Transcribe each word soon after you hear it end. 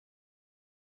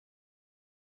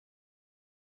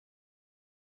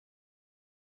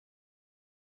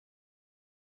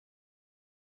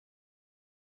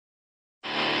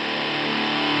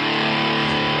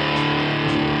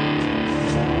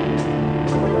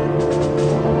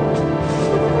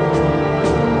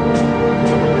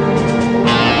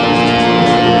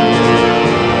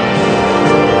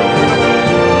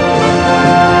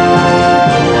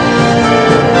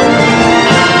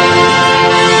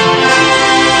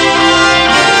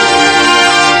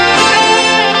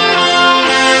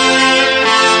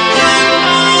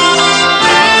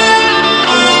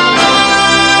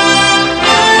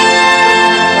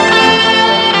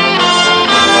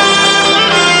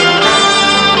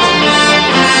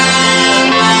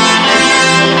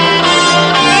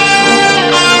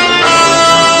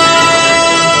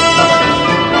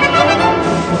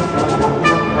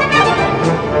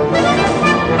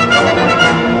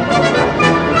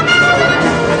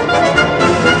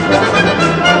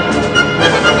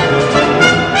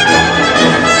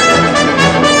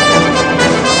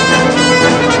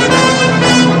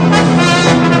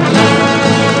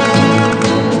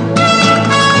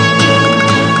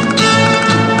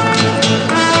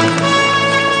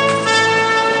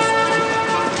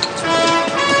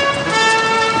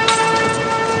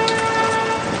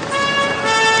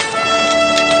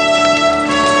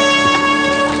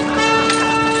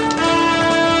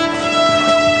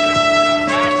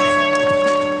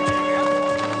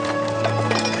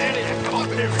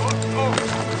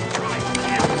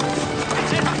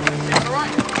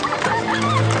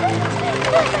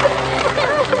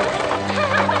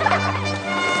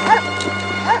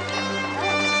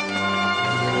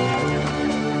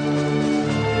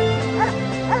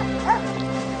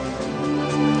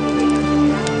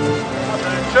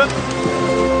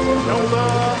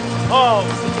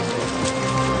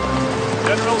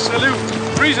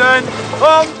Hogan!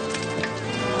 On!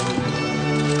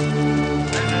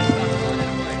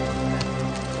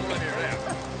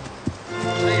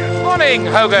 Morning,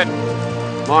 Hogan.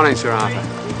 Morning, Sir Arthur.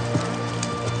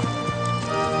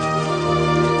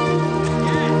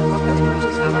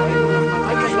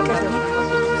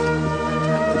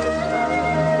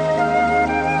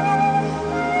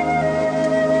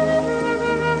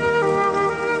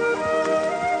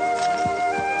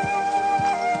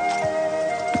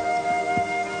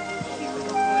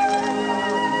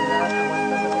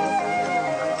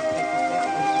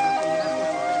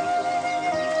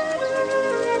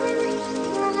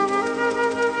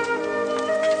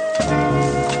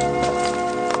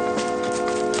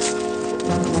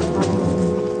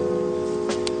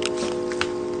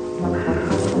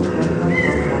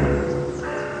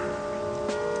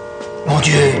 Mon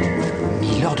Dieu,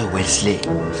 Milord de Wellesley.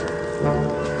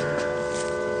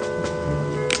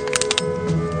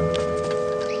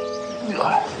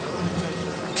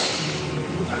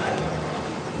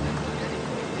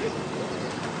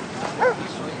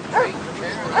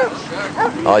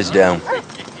 Eyes down.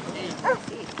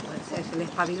 Se les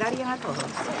espabilarían a todos.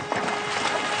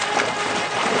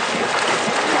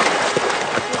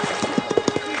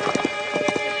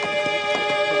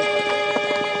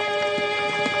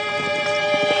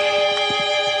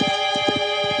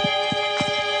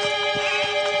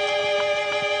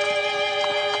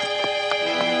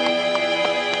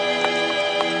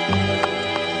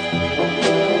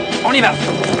 On y va.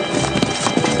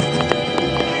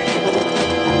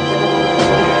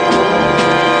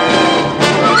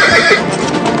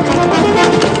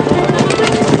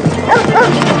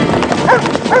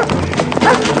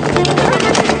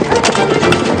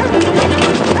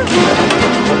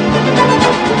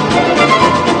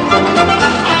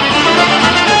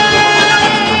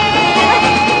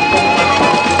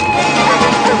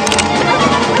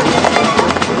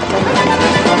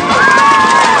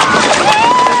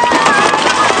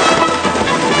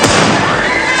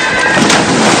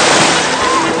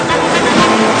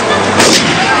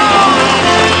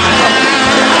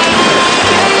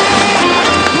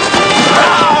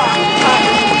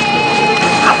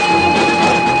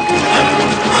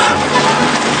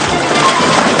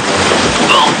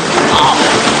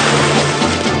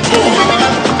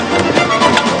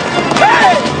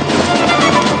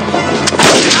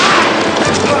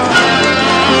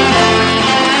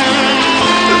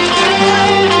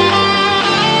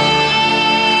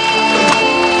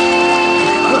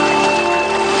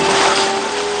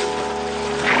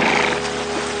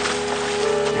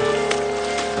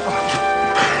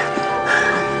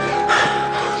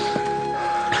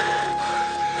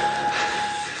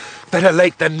 Better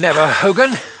late than never,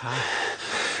 Hogan.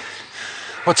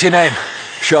 What's your name?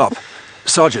 Sharpe,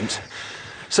 Sergeant.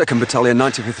 2nd Battalion,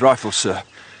 95th Rifles, sir.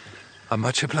 I'm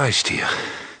much obliged to you.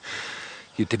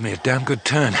 You did me a damn good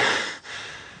turn.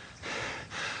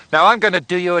 Now I'm going to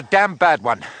do you a damn bad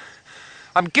one.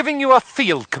 I'm giving you a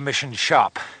field commission,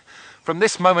 Sharpe. From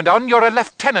this moment on, you're a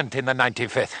lieutenant in the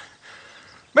 95th.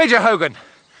 Major Hogan,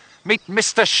 meet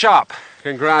Mr. Sharpe.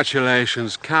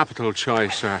 Congratulations. Capital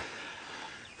choice, sir.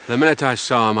 The minute I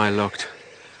saw him, I looked.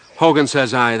 Hogan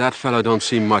says, aye, that fellow don't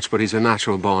seem much, but he's a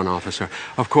natural-born officer.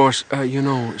 Of course, you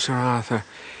know, Sir Arthur,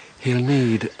 he'll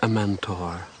need a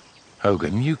mentor.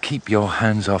 Hogan, you keep your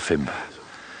hands off him.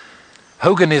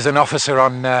 Hogan is an officer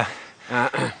on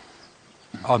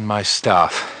my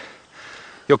staff.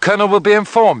 Your colonel will be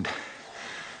informed.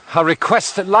 I'll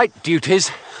request that light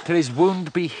duties till his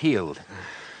wound be healed.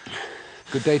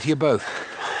 Good day to you both.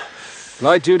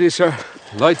 Light duties, sir.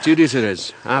 Light duties it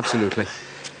is, absolutely.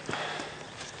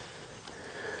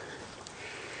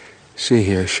 See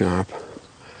here, Sharpe.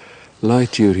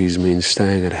 Light duties mean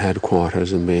staying at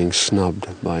headquarters and being snubbed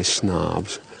by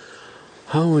snobs.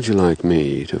 How would you like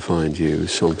me to find you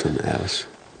something else?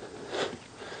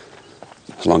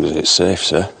 As long as it's safe,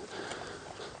 sir.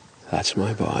 That's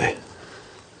my boy.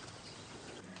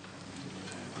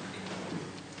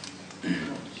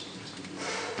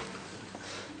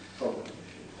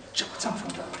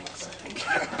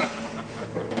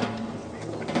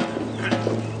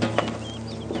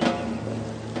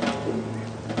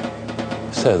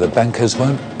 So the bankers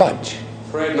won't budge?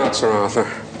 Afraid not, Sir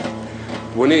Arthur.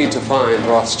 We need to find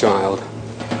Rothschild.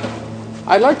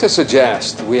 I'd like to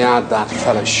suggest we add that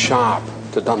fella Sharpe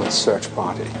to Donna's search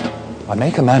party. I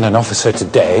make a man an officer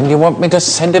today, and you want me to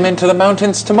send him into the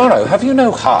mountains tomorrow. Have you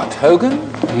no heart,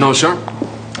 Hogan? No, sir.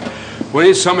 We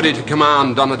need somebody to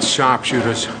command Donna's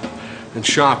sharpshooters. And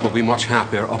Sharpe will be much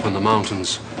happier up in the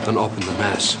mountains than up in the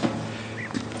mess.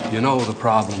 You know the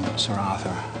problem, Sir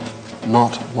Arthur.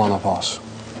 Not one of us.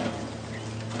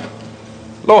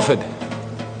 Lawford,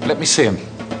 let me see him.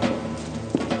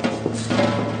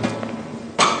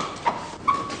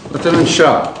 Lieutenant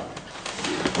Sharpe.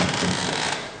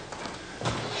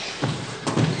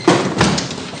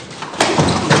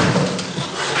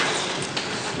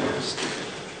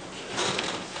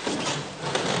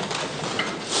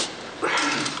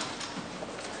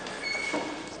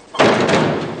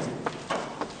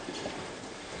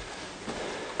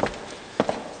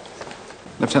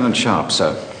 Lieutenant Sharpe,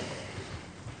 sir.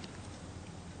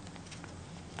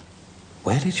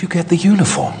 Where did you get the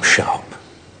uniform, Sharpe?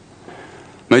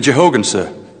 Major Hogan,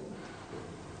 sir.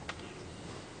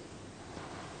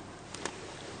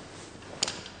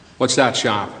 What's that,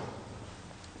 Sharpe?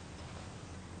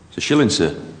 It's a shilling,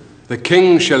 sir. The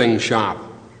King's shilling, Sharpe.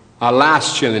 Our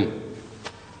last shilling.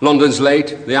 London's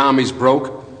late, the army's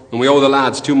broke, and we owe the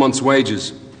lads 2 months'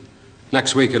 wages.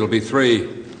 Next week it'll be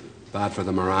 3. Bad for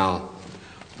the morale.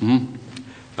 And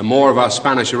more of our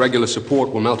Spanish irregular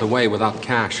support will melt away without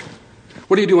cash.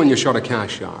 What do you do when you're short of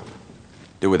cash, Sharpe?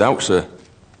 Do without, sir.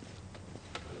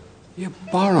 You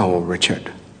borrow,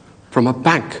 Richard, from a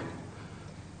bank.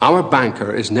 Our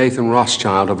banker is Nathan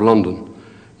Rothschild of London.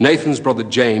 Nathan's brother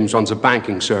James runs a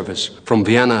banking service from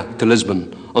Vienna to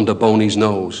Lisbon under Boney's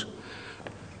nose.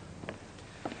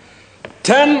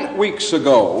 10 weeks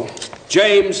ago,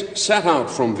 James set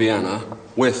out from Vienna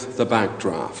with the bank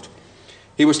draft.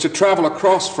 He was to travel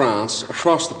across France,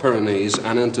 across the Pyrenees,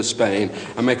 and into Spain,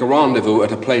 and make a rendezvous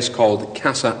at a place called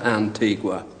Casa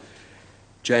Antigua.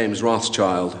 James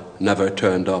Rothschild never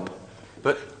turned up.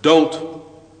 But don't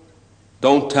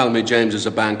tell me James is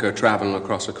a banker traveling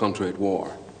across a country at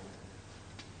war.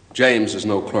 James is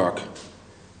no clerk.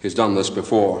 He's done this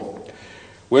before.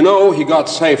 We know he got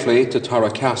safely to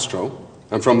Torrecastro,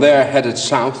 and from there headed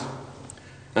south,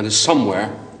 and is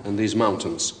somewhere in these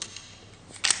mountains.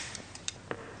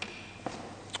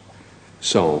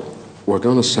 So, we're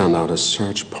going to send out a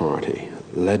search party,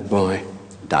 led by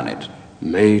Dunnett.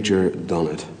 Major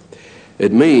Dunnett.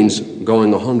 It means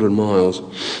going 100 miles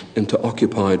into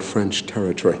occupied French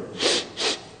territory.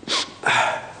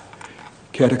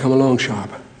 Care to come along,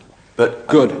 Sharpe? But...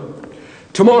 Good.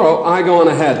 Tomorrow, I go on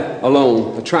ahead,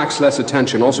 alone. Attracts less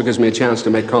attention, also gives me a chance to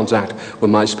make contact with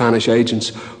my Spanish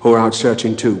agents, who are out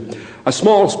searching too. A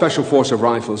small special force of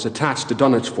rifles attached to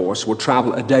Dunnett's force will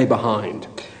travel a day behind,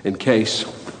 in case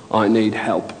I need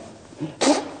help.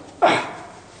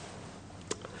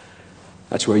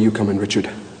 That's where you come in, Richard.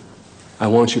 I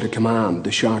want you to command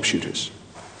the sharpshooters.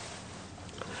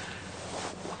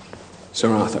 Sir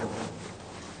Arthur.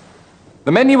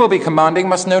 The men you will be commanding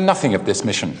must know nothing of this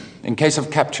mission, in case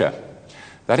of capture.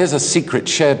 That is a secret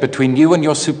shared between you and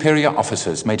your superior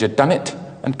officers, Major Dunnett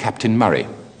and Captain Murray.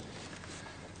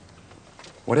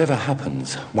 Whatever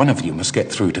happens, one of you must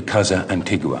get through to Casa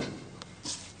Antigua.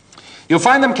 You'll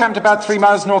find them camped about 3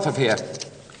 miles north of here.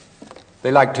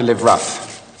 They like to live rough.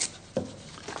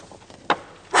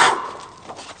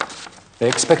 They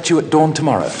expect you at dawn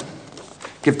tomorrow.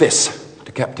 Give this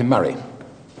to Captain Murray.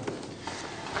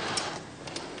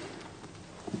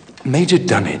 Major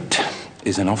Dunnett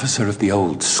is an officer of the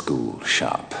old school,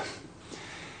 Sharpe.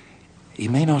 He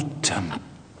may not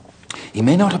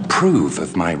approve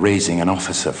of my raising an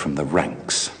officer from the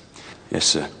ranks. Yes,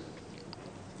 sir.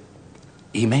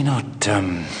 He may not,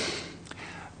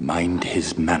 mind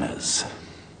his manners.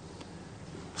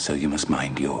 So you must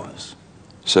mind yours.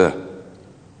 Sir.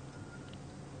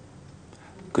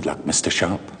 Good luck, Mr.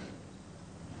 Sharpe.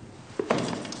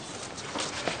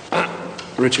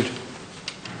 Richard.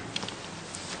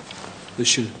 This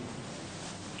should...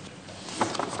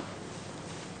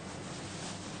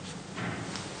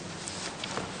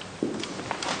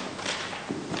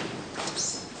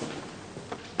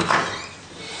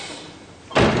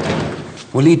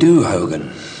 Will he do,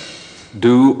 Hogan?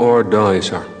 Do or die,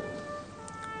 sir.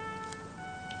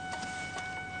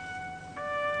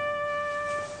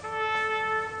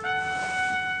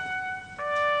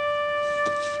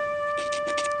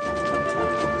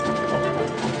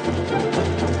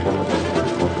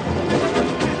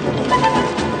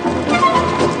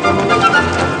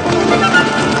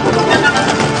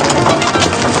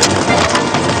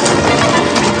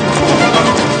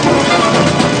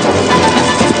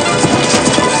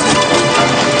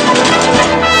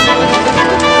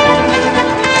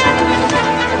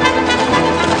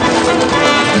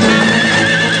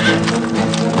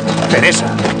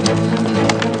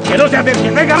 ¡Que no te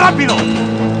acerques! ¡Venga, rápido!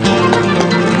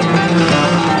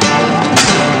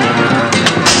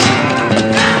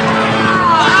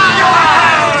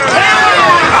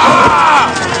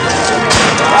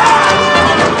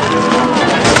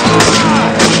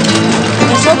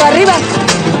 ¡Sopa arriba!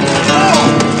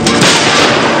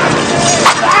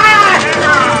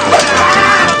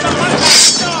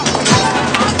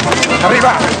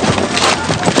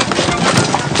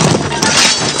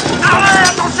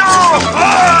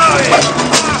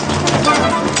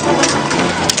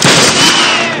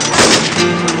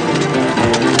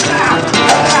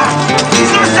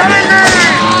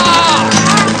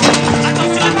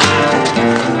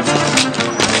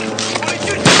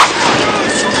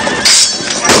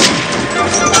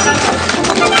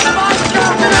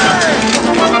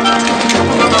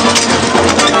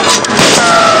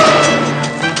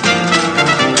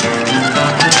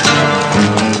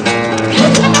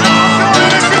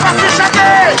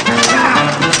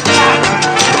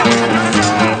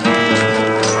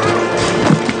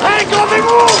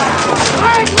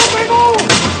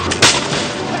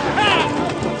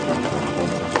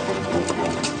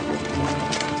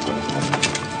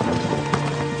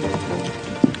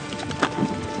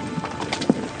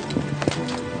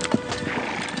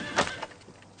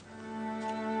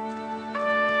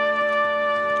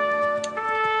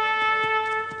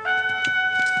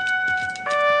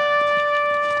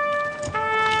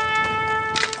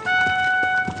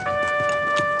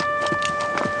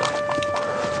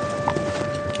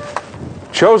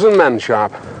 Chosen men,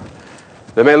 Sharpe.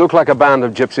 They may look like a band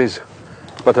of gypsies,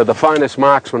 but they're the finest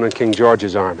marksmen in King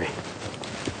George's army.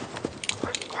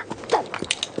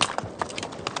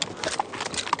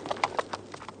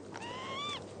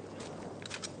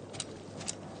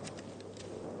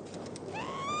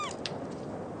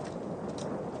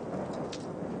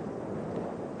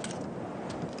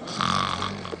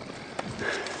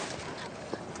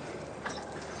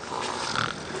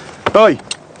 Oi!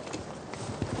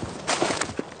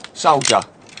 Soldier,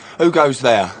 who goes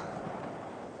there?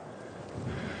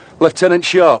 Lieutenant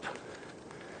Sharpe,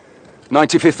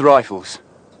 95th Rifles.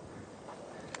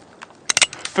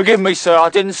 Forgive me, sir, I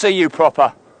didn't see you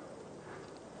proper.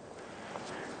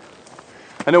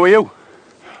 And who are you?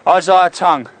 Isaiah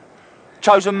Tongue.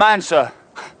 Chosen man, sir.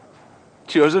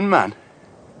 Chosen man?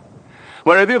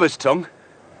 Where are the others, Tongue?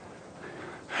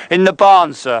 In the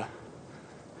barn, sir.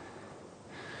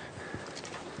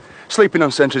 Sleeping on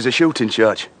sentry's a shooting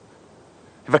charge.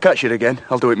 If I catch it again,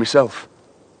 I'll do it myself.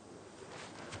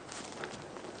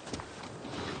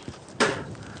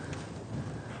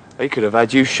 He could have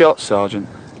had you shot, Sergeant.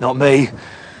 Not me.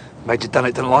 Major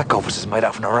Dunnet didn't like officers made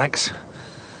up from the ranks.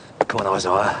 Come on,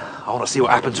 Isaiah. I want to see what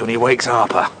happens when he wakes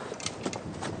Harper.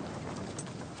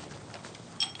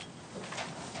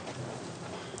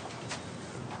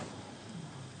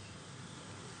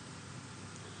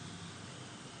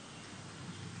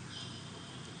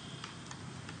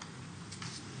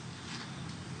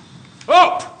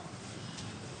 Up!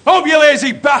 Up, you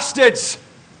lazy bastards!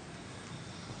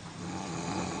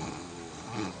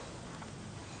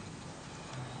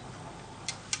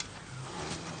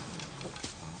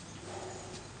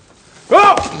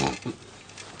 Up!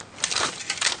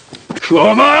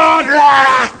 Come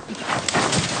on!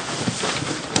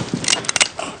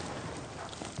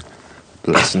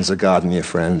 Blessings of God and your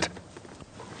friend.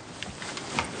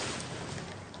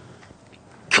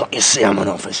 Can't you see I'm an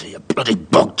officer, you bloody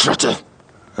bog trotter?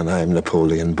 And I'm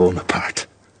Napoleon Bonaparte.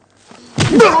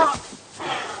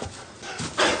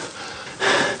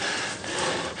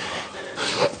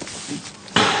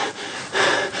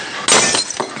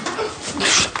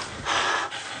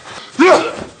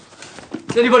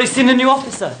 Has anybody seen the new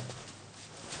officer?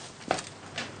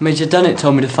 Major Dunnet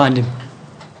told me to find him.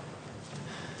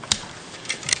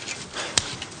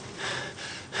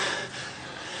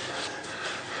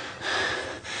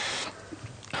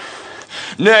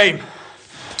 Name.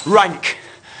 Rank.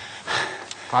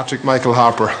 Patrick Michael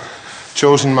Harper.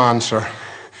 Chosen man, sir.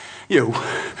 You.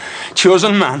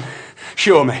 Chosen man.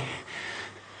 Show me.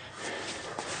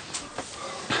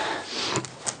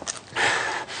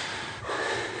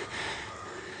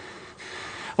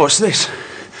 What's this?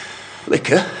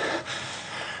 Liquor?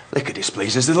 Liquor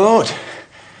displeases the Lord.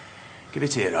 Give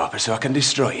it here, Harper, so I can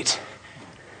destroy it.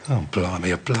 Oh,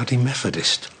 blimey, a bloody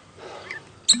Methodist.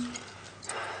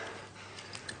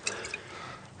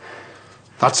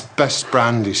 That's best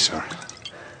brandy, sir.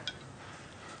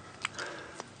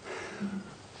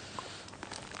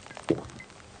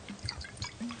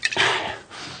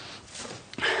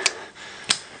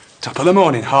 Top of the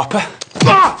morning, Harper.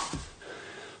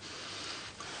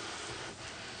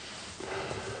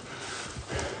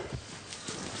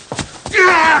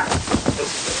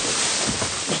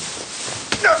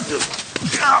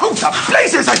 Who the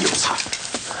blazes are you, sir?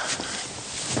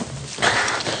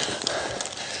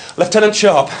 Lieutenant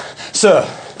Sharpe, sir.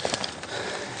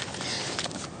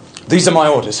 These are my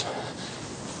orders.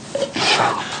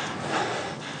 Sharpe?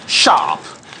 Sharpe?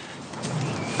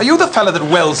 Are you the fellow that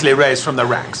Wellesley raised from the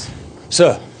ranks?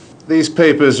 Sir. These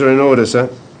papers are in order, sir.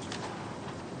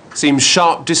 Seems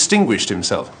Sharpe distinguished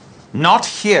himself. Not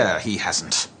here, he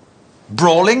hasn't.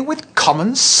 Brawling with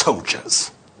common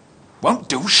soldiers. Won't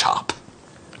do, Sharpe.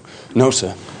 No,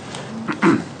 sir.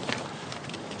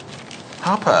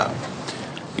 Harper,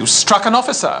 you struck an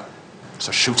officer. It's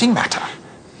a shooting matter.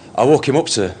 I woke him up,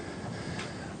 sir.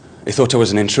 He thought I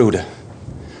was an intruder.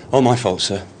 All my fault,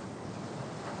 sir.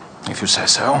 If you say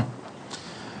so.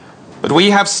 But we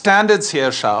have standards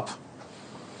here, Sharpe.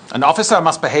 An officer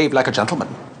must behave like a gentleman,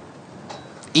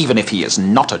 even if he is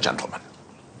not a gentleman.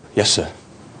 Yes, sir.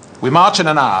 We march in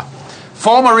an hour.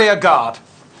 Form a rear guard.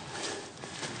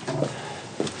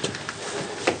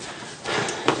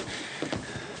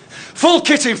 Full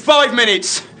kit in 5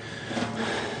 minutes.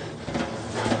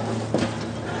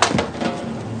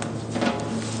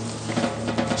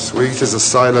 Sweet as a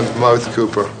silent mouth,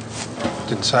 Cooper.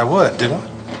 Didn't say a word, did I?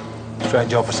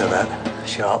 Strange officer, that.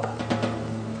 Sharpe.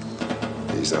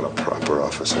 He's not a proper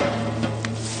officer.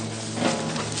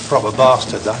 Proper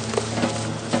bastard, though.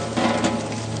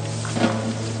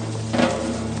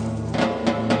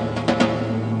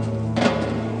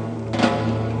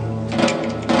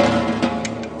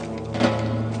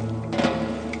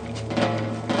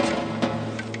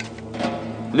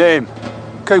 Name?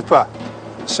 Cooper,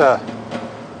 sir.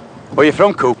 Where you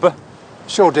from, Cooper?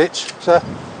 Shoreditch, sir.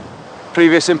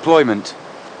 Previous employment?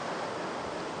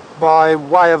 By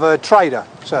way of a trader,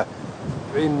 sir.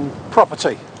 In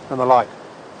property and the like.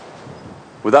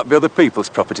 Would that be other people's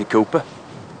property, Cooper?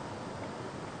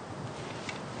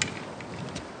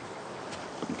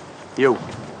 You?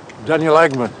 Daniel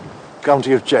Hagman,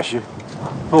 County of Cheshire.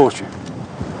 Horsham.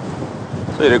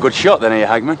 So you're a good shot then, are you,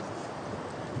 Hagman?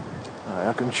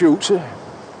 I can shoot, sir.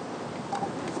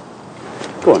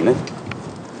 Go on, then.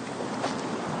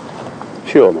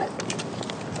 Show me.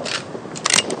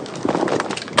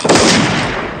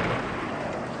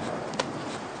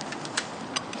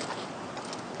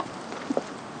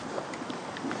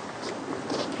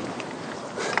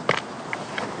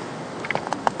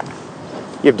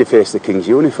 You've defaced the King's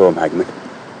uniform, Hagman.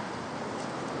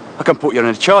 I can put you on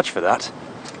a charge for that.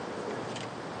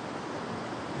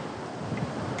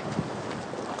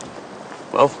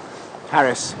 Well?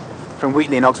 Harris, from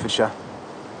Wheatley in Oxfordshire.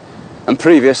 And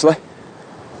previously?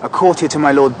 A courtier to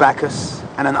my Lord Bacchus,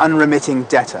 and an unremitting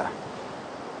debtor.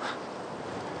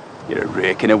 You're a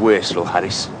rake and a wastrel,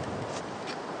 Harris.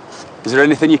 Is there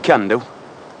anything you can do?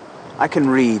 I can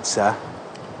read, sir.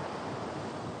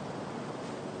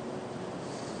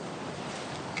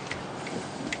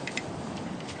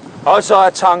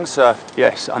 Outside tongue, sir.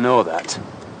 Yes, I know that.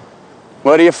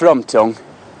 Where are you from, Tongue?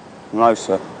 No,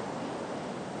 sir.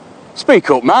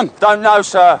 Speak up, man. Don't know,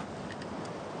 sir.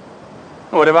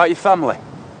 What about your family?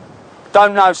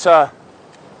 Don't know, sir.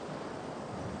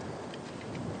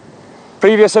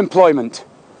 Previous employment?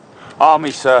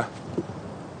 Army, sir.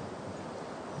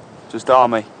 Just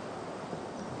army.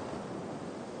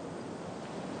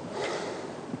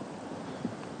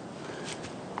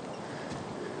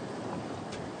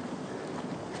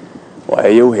 Why are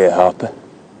you here, Harper?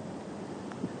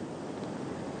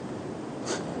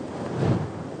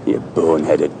 You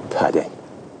boneheaded paddy.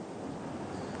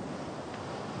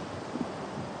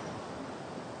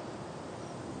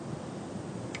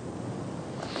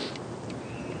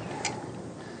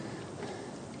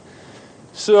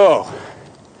 So,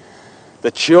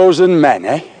 the chosen men,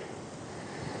 eh?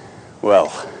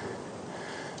 Well,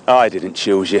 I didn't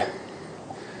choose you.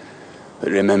 But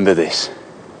remember this.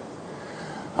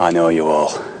 I know you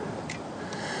all.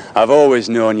 I've always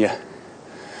known you.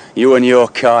 You and your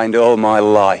kind all my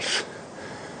life.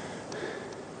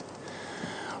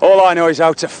 All I know is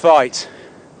how to fight.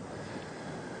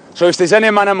 So if there's any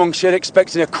man amongst you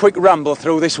expecting a quick ramble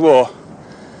through this war,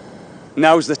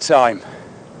 now's the time.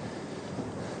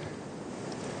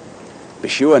 Be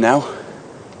sure now.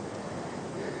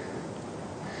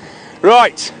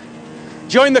 Right.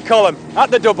 Join the column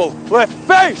at the double. Left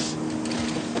face.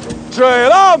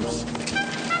 Trail arms.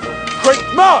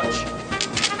 Quick march.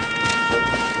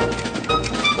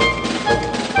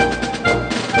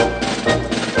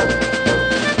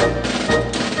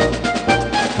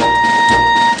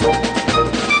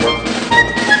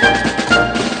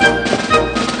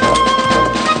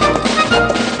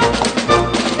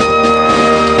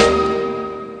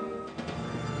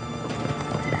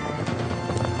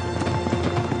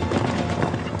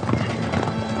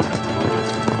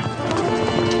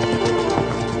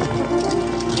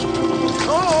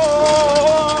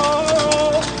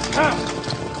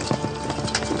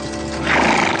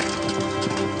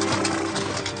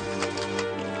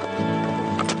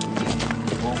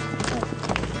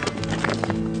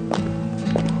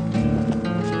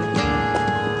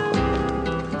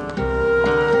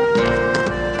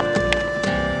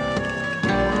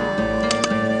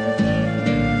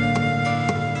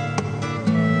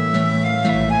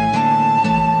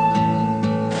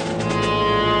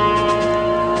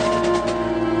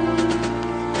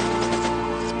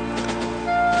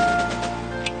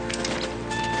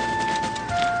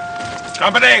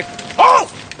 Company,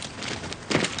 halt!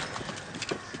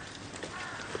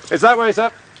 Is that way,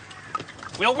 sir?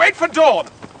 We'll wait for dawn.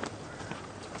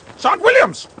 Sergeant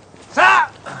Williams! Sir!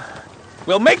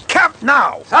 We'll make camp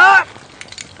now. Sir!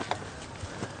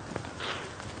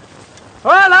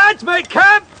 All right, lads, make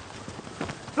camp!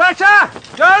 Fletcher!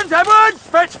 Jones, Edwards,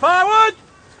 stretch forward!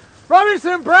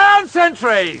 Robinson Brown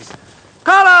sentries!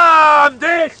 Column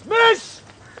dismiss!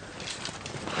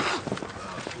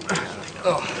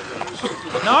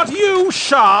 Not you,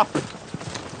 Sharpe.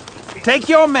 Take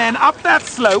your men up that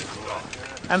slope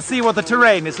and see what the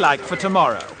terrain is like for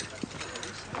tomorrow.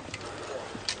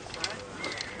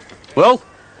 Well,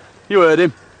 you heard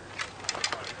him.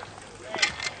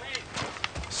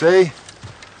 See?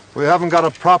 We haven't got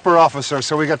a proper officer,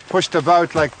 so we get pushed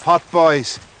about like pot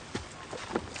boys.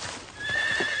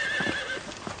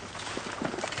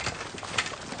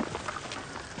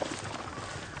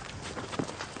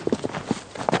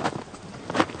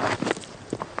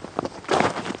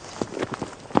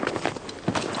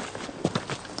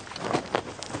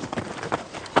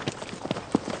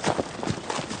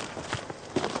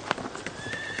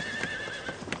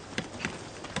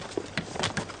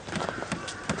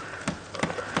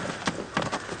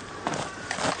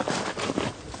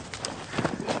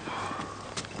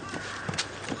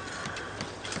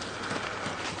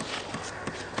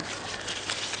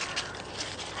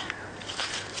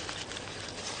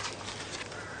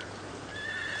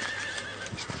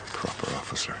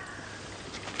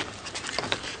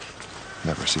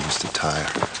 Never seems to tire.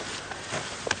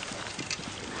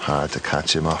 Hard to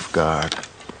catch him off guard.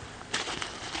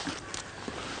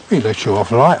 He lets you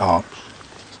off light, Harps.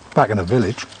 Back in the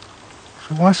village.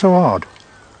 So why so hard?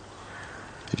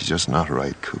 He's just not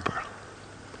right, Cooper.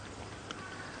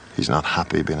 He's not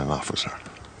happy being an officer.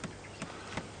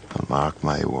 And mark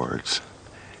my words,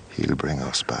 he'll bring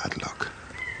us bad luck.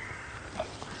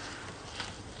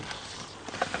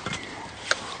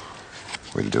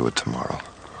 We'll do it tomorrow.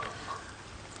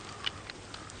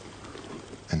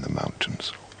 In the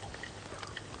mountains.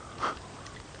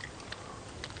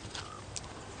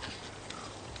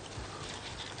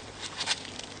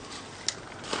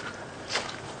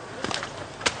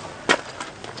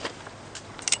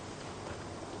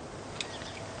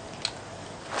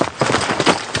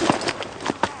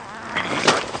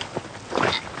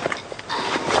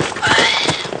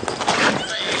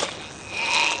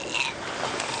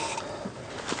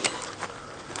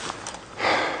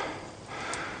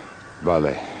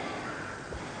 Vale.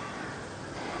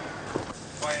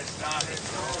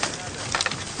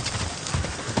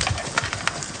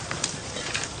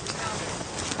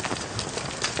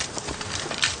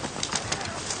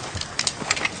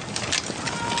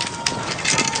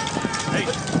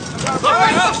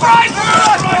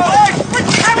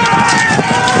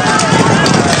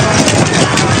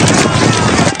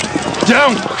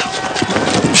 Down!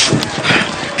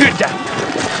 Get down!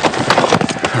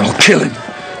 Or I'll kill him.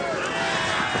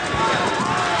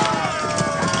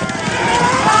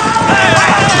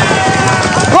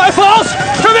 Rifles!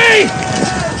 To me!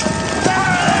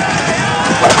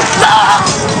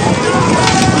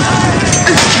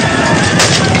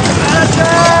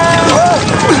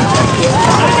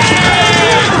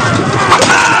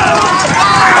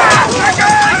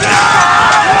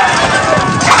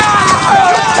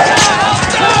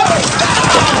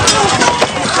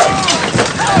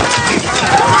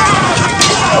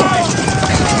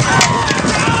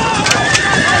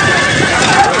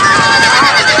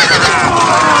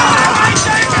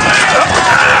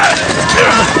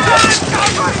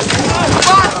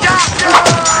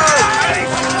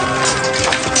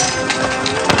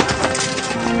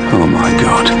 Oh my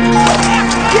God.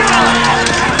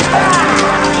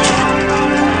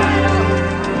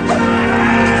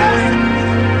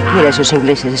 Mira esos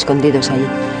ingleses escondidos ahí.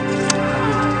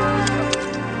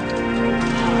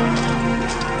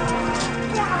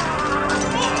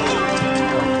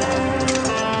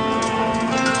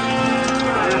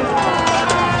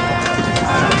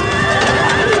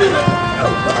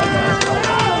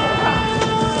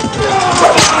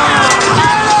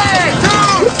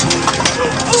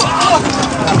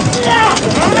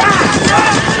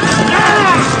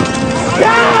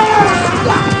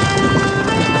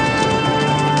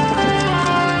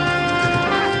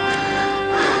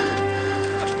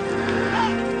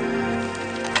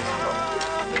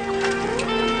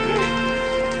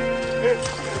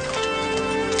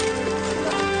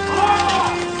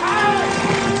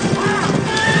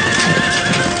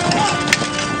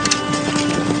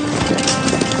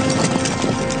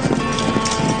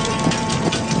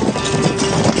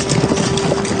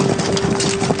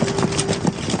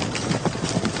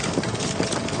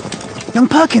 Young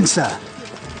Perkins, sir.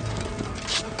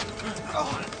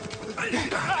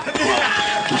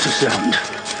 What's the sound?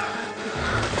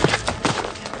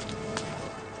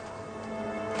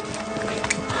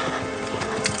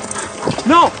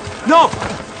 No! No!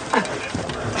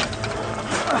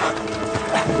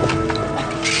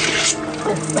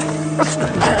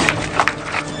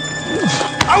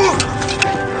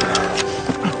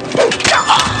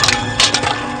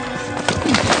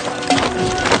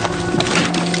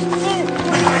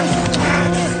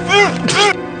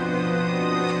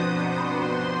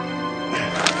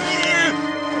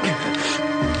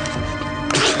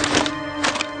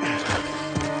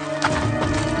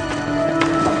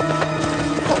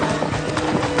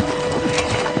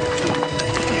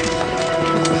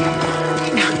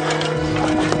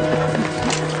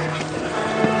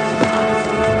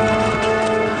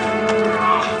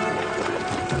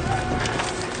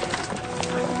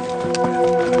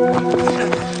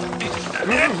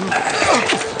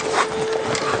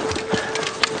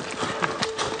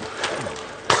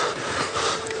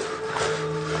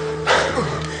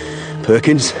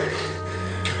 Perkins,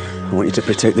 I want you to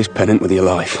protect this pennant with your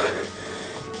life.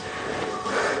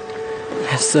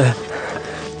 Yes, sir.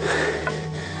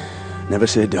 Never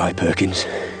say die, Perkins.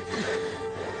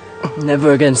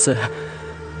 Never again, sir.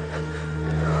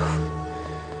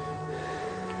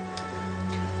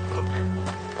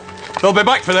 They'll be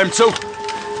back for them too.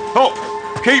 Up!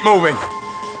 Keep moving.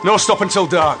 No stop until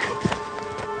dark.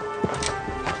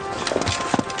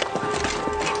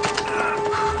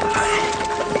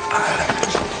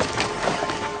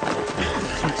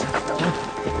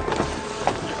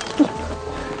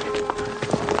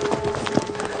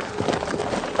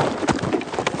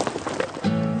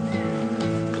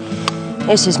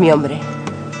 Ese es mi hombre.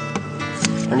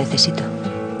 Lo necesito.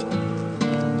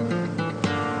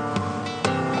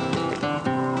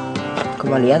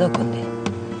 Como aliado, conde.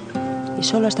 Y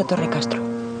solo hasta Torrecastro.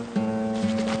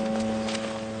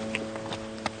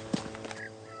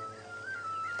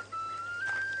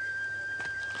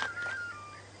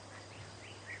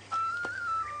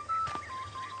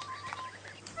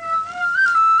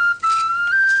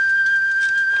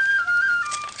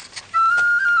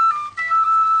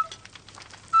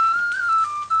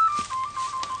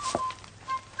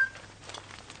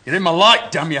 You're in my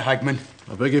light, damn you, Hagman.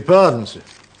 I beg your pardon, sir.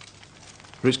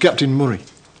 But it's Captain Murray.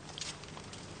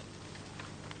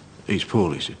 He's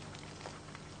poorly, sir.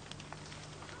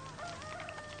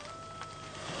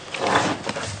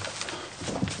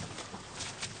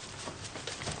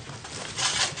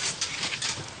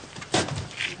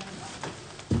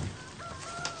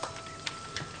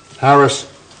 Harris.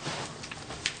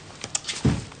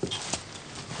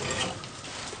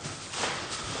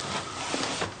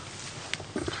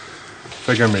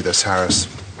 Figure me this, Harris.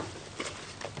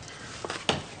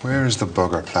 Where is the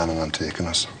bugger planning on taking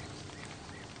us?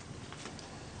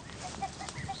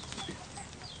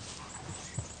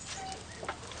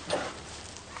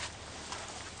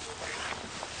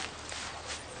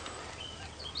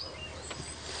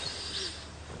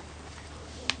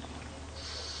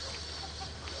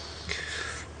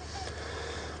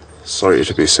 Sorry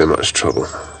to be so much trouble.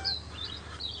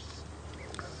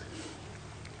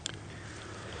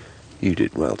 You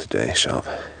did well today, Sharpe.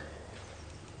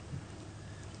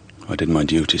 I did my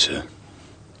duty, sir.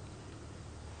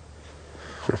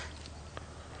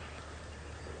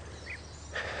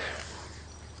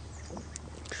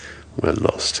 We're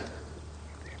lost.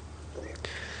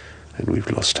 And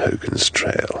we've lost Hogan's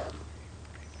trail.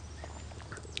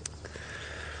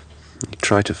 You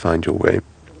try to find your way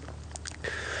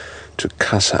to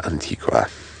Casa Antigua.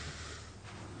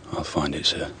 I'll find it,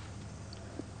 sir.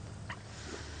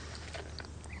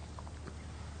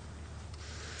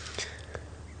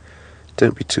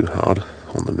 Don't be too hard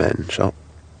on the men, Sharpe.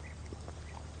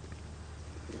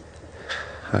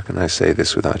 How can I say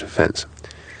this without offence?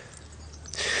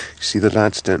 You see, the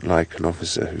lads don't like an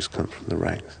officer who's come from the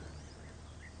ranks.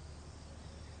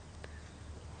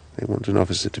 They want an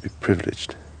officer to be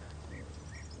privileged,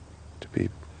 to be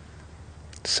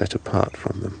set apart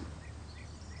from them,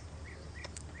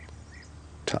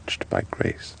 touched by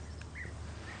grace.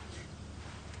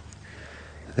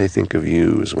 They think of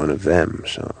you as one of them,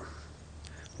 Sharpe.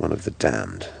 One of the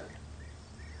damned.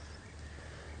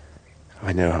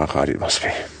 I know how hard it must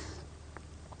be.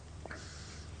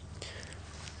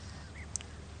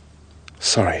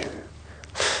 Sorry.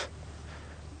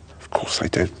 Of course I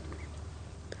don't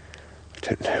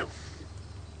know.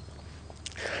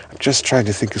 I'm just trying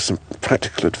to think of some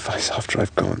practical advice after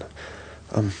I've gone.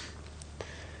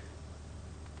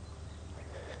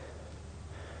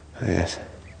 Yes.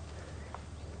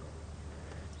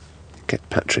 Get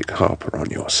Patrick Harper on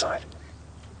your side.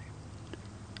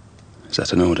 Is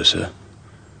that an order, sir?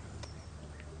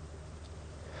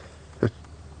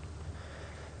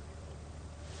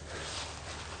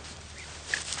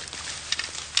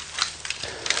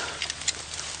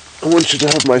 I want you to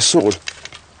have my sword.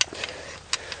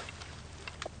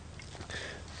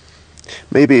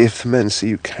 Maybe if the men see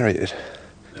you carry it,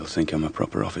 They'll think I'm a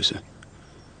proper officer.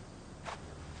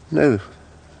 No,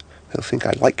 they'll think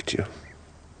I liked you.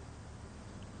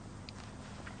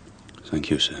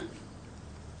 Thank you, sir.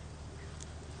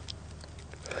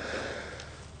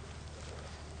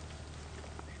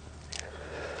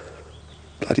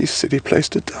 Bloody silly place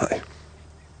to die.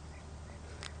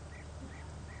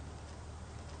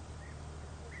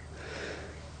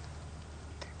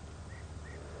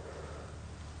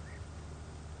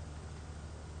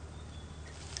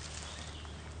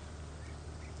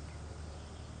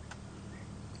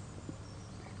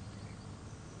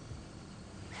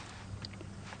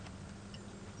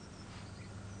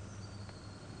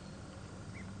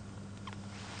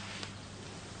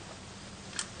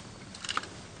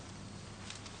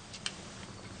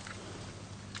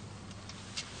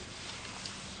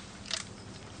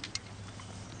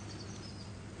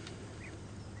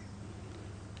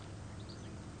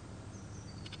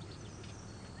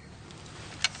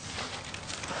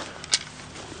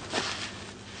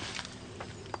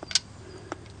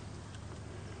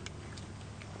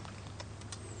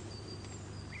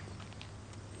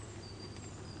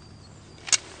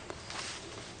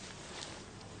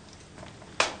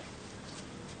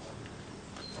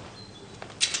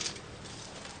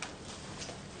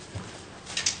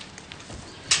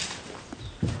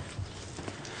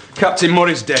 Captain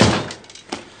Murray's dead.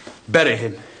 Bury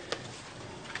him.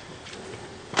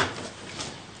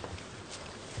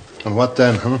 And what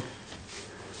then, huh?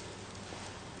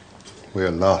 We're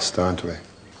lost, aren't we?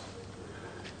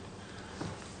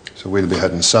 So we'll be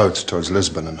heading south towards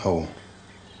Lisbon and home.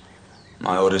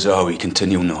 My orders are we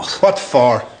continue north. What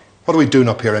for? What are we doing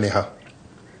up here anyhow?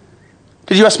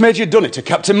 Did you ask Major Dunnett or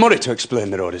Captain Murray to explain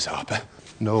their orders, Harper?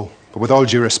 No, but with all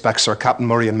due respect, sir, Captain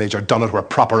Murray and Major Dunnett were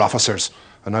proper officers.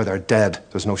 And now they're dead.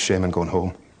 There's no shame in going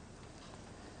home.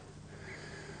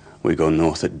 We go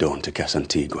north at dawn to Casa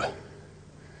Antigua.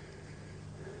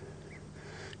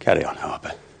 Carry on,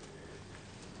 Harper.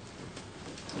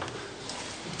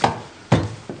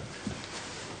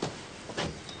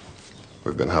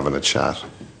 We've been having a chat.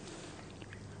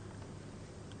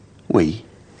 We?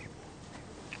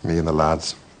 Me and the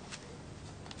lads.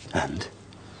 And?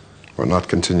 We're not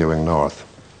continuing north.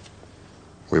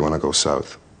 We want to go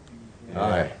south.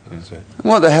 Aye.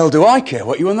 What the hell do I care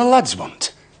what you and the lads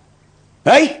want?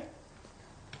 Eh?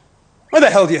 Where the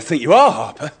hell do you think you are,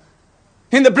 Harper?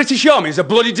 In the British Army is a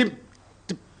bloody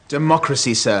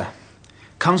Democracy, sir.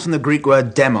 Comes from the Greek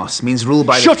word demos, means rule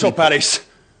by the Shut people. up, Harris!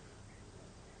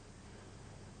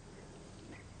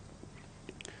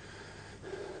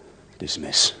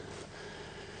 Dismiss.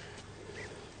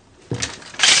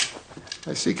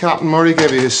 I see Captain Murray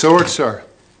gave you his sword, sir.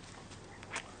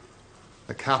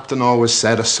 The captain always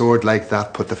said a sword like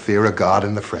that put the fear of God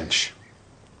in the French.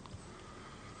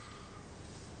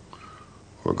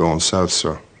 We're going south,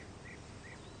 sir.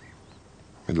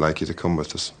 We'd like you to come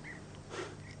with us.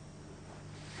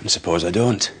 And suppose I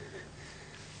don't?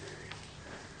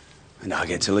 And I'll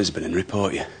get to Lisbon and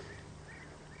report you.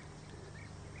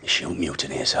 You shoot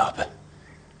mutineers, Harper.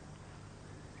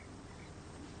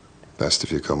 Best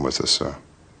if you come with us, sir.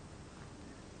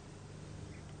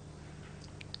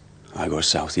 I go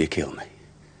south, you kill me.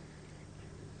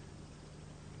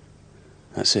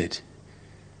 That's it.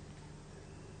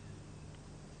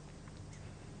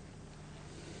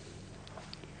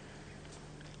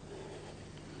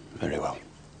 Very well.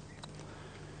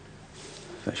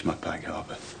 Fetch my pack,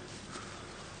 Harper.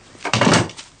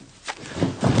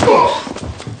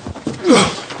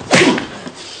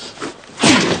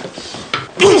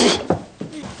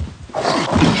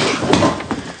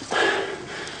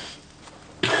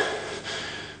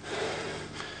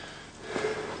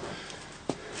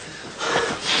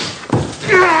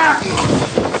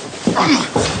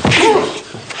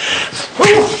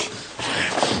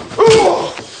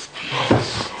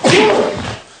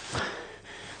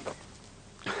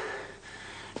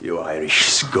 You Irish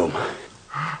scum.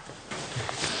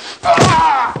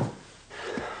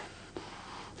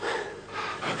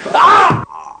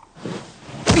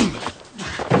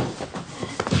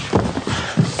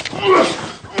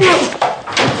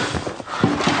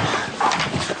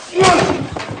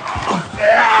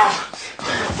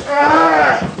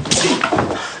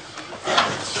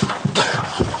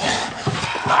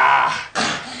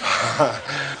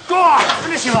 Go on,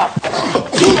 finish him off.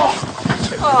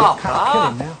 Harper.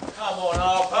 Come on,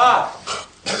 Harper.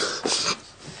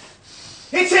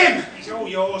 Hit him. He's all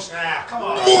yours now. Come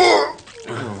on.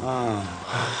 Come on.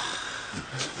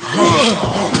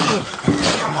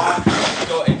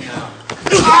 Got him now.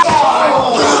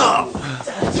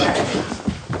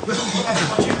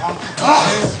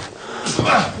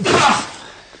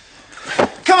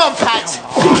 Come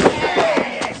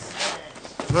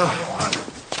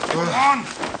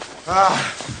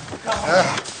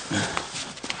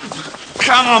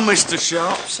Come on, Mr.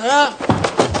 Sharpe, sir.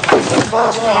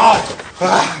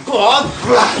 Go on.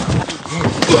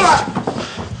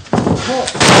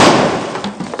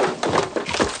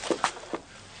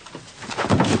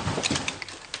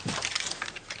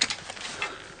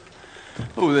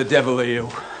 Who the devil are you?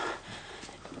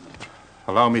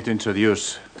 Allow me to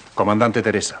introduce Comandante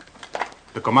Teresa,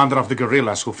 the commander of the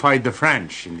guerrillas who fight the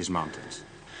French in these mountains.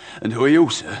 And who are you,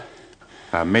 sir?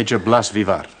 Major Blas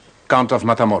Vivar, Count of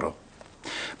Matamoro.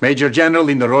 Major General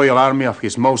in the Royal Army of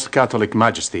His Most Catholic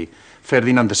Majesty,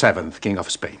 Ferdinand VII, King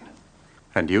of Spain.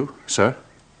 And you, sir?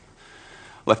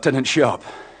 Lieutenant Sharpe,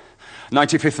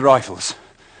 95th Rifles.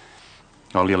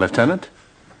 Only a lieutenant?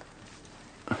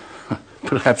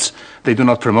 Perhaps they do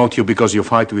not promote you because you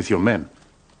fight with your men.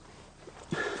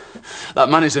 That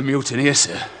man is a mutineer,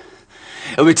 sir.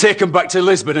 He'll be taken back to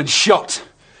Lisbon and shot.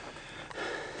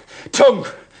 Tongue,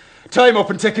 tie him up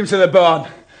and take him to the barn.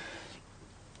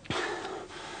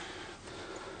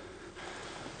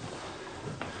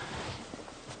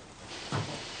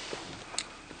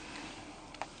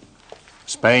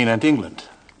 Spain and England,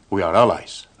 we are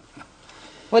allies.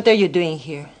 What are you doing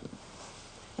here?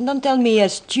 And don't tell me a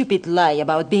stupid lie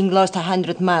about being lost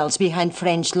 100 miles behind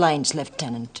French lines,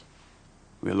 Lieutenant.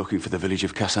 We're looking for the village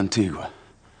of Casantigua.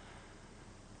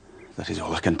 That is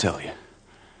all I can tell you.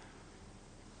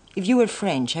 If you were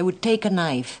French, I would take a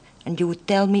knife and you would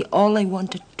tell me all I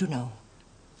wanted to know.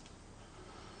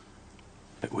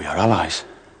 But we are allies.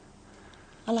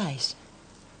 Allies?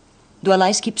 Do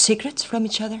allies keep secrets from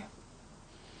each other?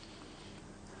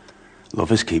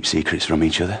 Lovers keep secrets from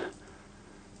each other.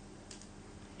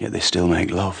 Yet they still make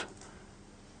love.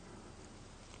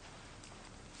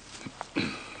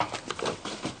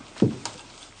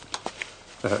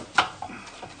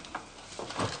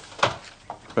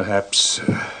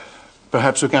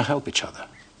 Perhaps we can help each other.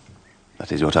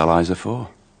 That is what allies are for.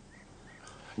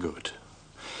 Good.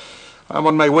 I'm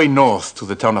on my way north to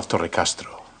the town of Torre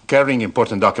Castro, carrying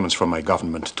important documents from my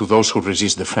government to those who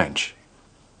resist the French.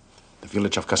 The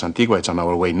village of Casantigua is on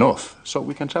our way north, so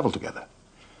we can travel together.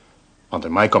 Under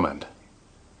my command.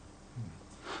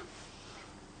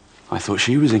 I thought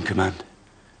she was in command.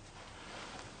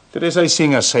 Teresa is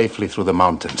seeing us safely through the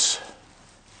mountains.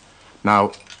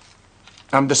 Now,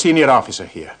 I'm the senior officer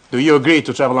here. Do you agree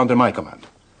to travel under my command?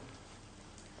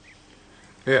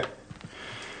 Yeah.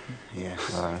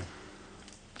 Yes.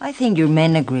 I think your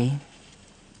men agree.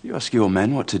 You ask your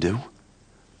men what to do?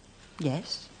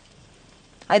 Yes.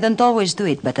 I don't always do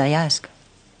it, but I ask.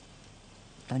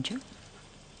 Don't you?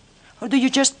 Or do you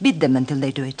just beat them until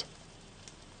they do it?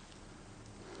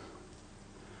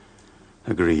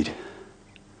 Agreed.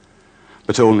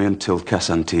 But only until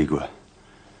Casantigua.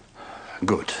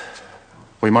 Good.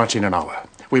 We march in an hour.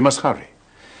 We must hurry.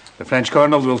 The French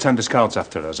colonel will send the scouts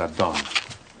after us at dawn.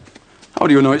 How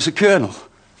do you know it's a colonel?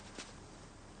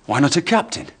 Why not a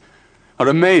captain? Or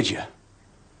a major?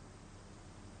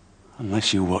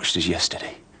 Unless you watched us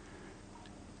yesterday.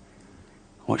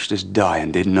 Watched us die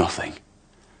and did nothing.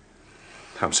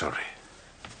 I'm sorry.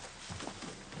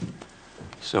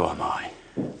 So am I.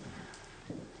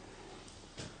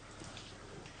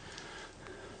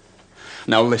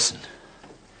 Now listen.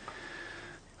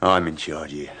 I'm in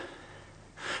charge here.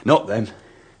 Not them.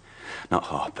 Not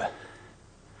Harper.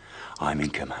 I'm in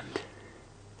command.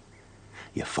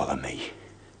 You follow me.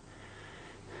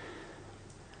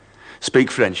 Speak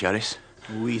French, Harris.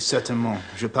 Oui, certainement.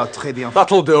 Je parle très bien.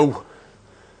 That'll do.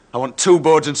 I want 2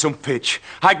 boards and some pitch.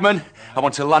 Hagman, I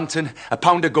want a lantern, a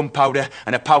pound of gunpowder,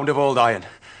 and a pound of old iron.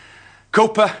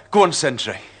 Cooper, go on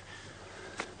sentry.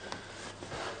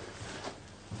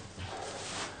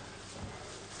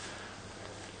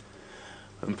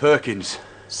 And Perkins.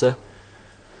 Sir?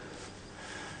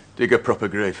 Dig a proper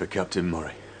grave for Captain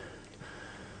Murray.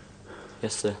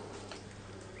 Yes, sir.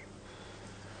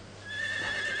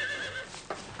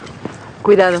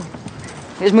 Cuidado.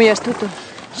 Es muy astuto.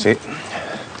 Sí,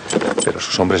 pero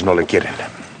sus hombres no le quieren.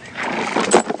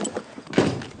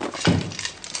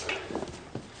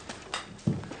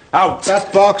 Out!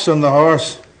 That box on the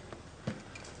horse.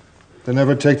 They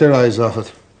never take their eyes off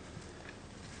it.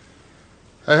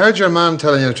 I heard your man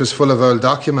telling you it was full of old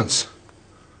documents.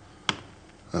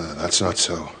 That's not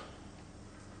so.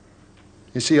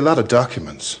 You see, a lot of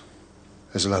documents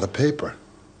is a lot of paper.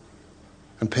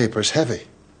 And paper's heavy.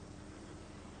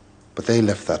 But they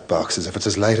lift that box as if it's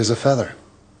as light as a feather.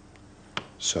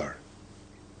 Sir.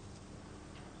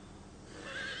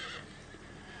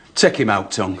 Take him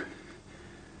out, Tongue.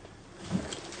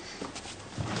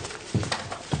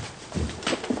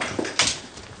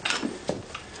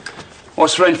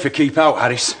 What's rent for keep out,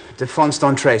 Harris? Defonced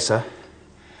on tracer.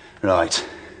 Right.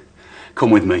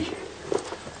 Come with me.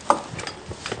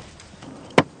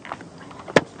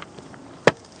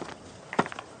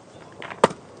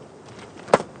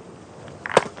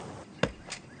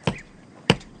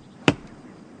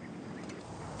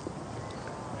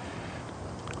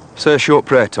 Say a short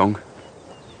prayer, tongue.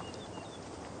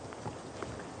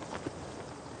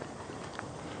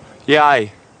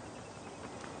 Yay.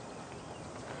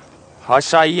 I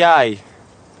say yay.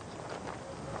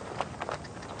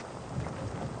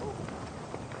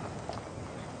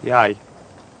 Yay.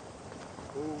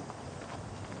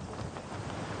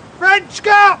 French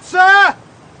scout, sir!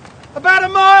 About a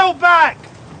mile back!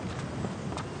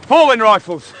 Falling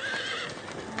rifles.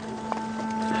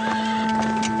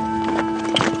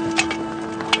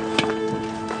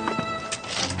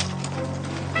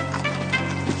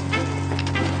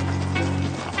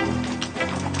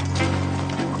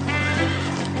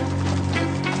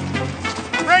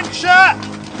 French shot!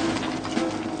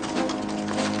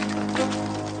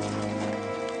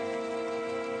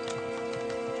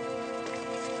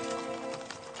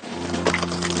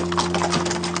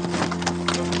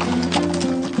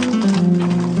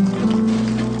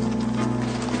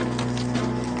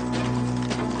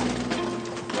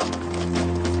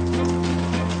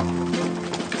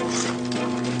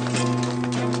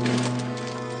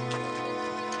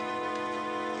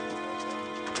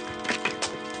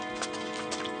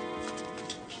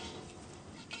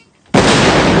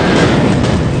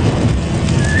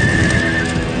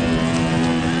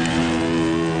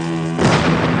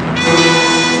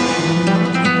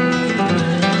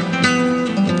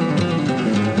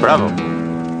 Bravo.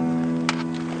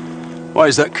 Why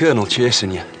is that colonel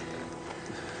chasing you?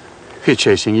 He's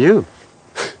chasing you.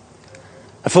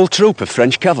 A full troop of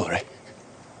French cavalry?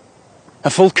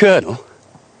 A full colonel?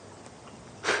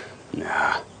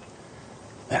 Nah.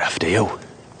 They're after you.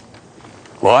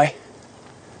 Why?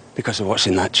 Because of what's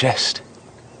in that chest.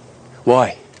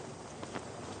 Why?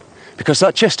 Because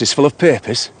that chest is full of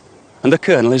papers, and the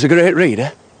colonel is a great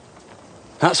reader.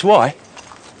 That's why.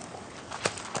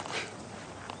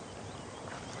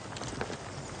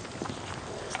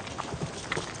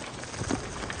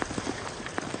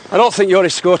 I don't think you're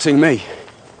escorting me.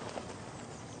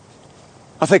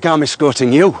 I think I'm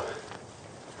escorting you,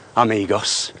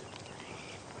 amigos.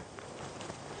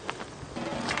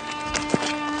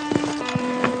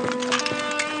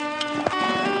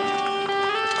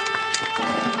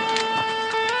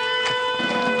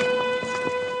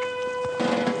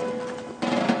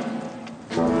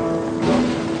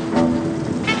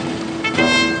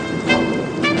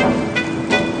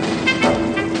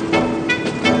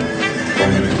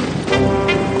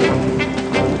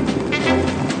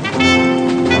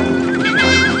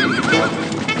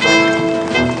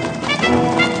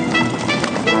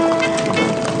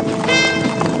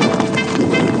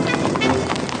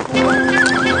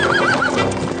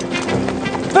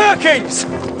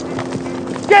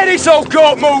 Get this old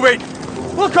coat moving!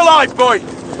 Look alive, boy!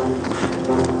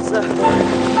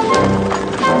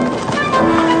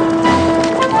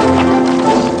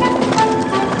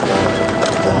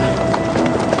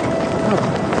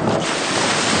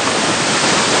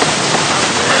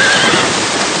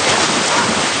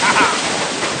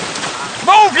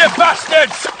 Move, you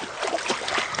bastards!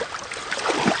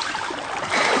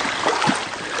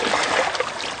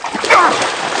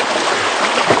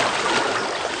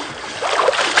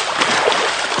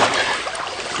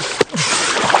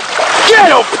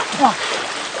 Get up!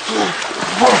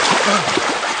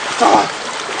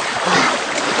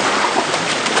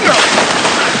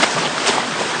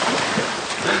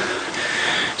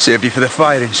 Saved you for the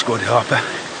firing squad, Harper.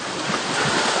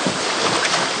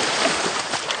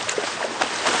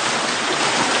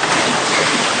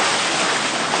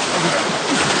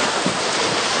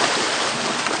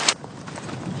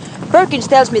 Perkins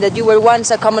tells me that you were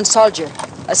once a common soldier,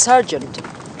 a sergeant.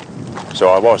 So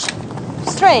I was.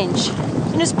 Strange.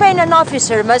 In Spain, an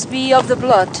officer must be of the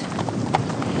blood.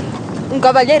 Un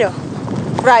caballero.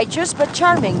 Righteous but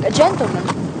charming, a gentleman.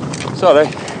 Sorry.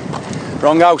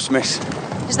 Wrong house, miss.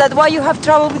 Is that why you have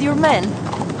trouble with your men?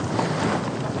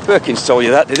 Perkins told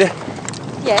you that, did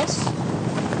he? Yes.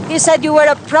 He said you were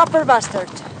a proper bastard.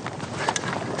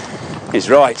 He's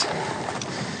right.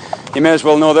 You may as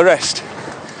well know the rest.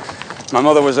 My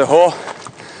mother was a whore.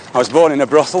 I was born in a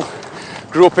brothel,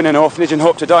 grew up in an orphanage and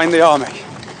hoped to die in the army.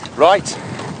 Right?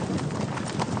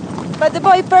 But the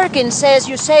boy Perkins says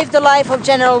you saved the life of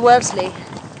General Wellesley.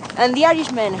 And the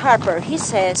Irishman, Harper, he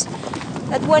says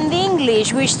that when the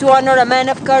English wish to honor a man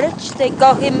of courage, they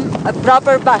call him a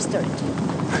proper bastard.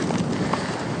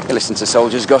 You listen to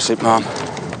soldiers' gossip, Ma'am.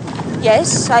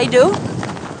 Yes, I do.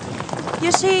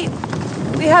 You see,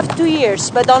 we have 2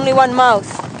 ears, but only one mouth.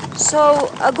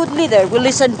 So a good leader will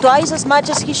listen twice as much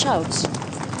as he shouts.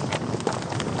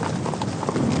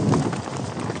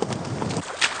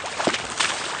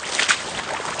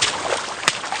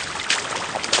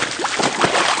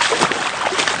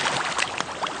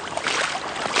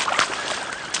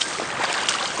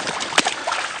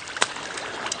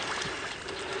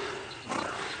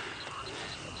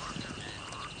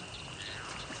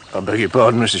 I beg your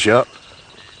pardon, Mr. Sharpe.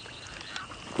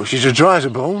 But she's as dry as a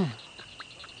bone.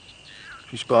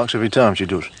 She sparks every time she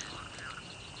does.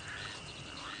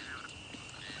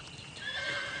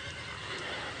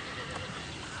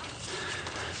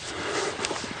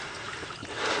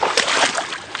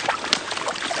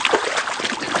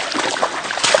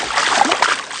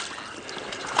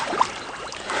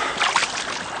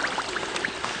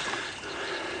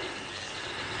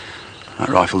 That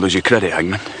rifle does you credit,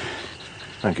 Hangman.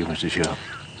 Thank you, Mr. Sharpe.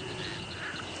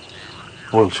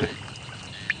 Loyalty.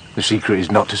 The secret is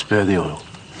not to spare the oil.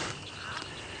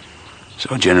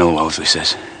 So General Wellesley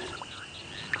says.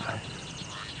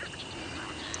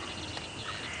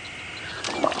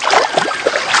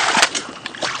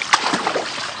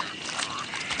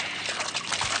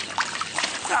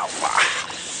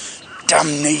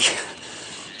 Damn knee.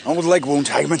 Old leg wound,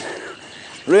 Hagman.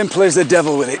 Rain plays the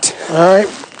devil with it. Aye.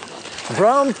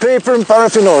 Brown paper and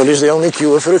paraffin oil is the only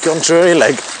cure for a contrary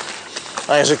leg.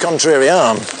 Aye, as a contrary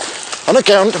arm. On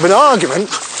account of an argument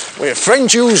with a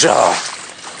French hussar.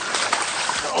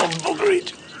 Oh, bugger it.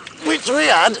 Which we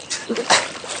had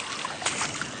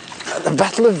at the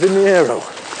Battle of Vimiero.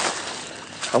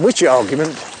 And which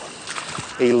argument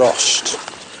he lost.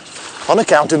 On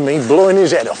account of me blowing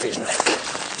his head off his neck.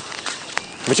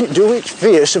 But it do its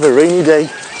fierce of a rainy day.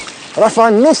 And I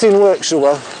find nothing works so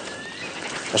well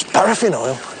as paraffin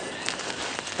oil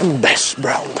and best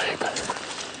brown paper.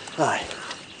 Aye.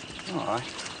 All right.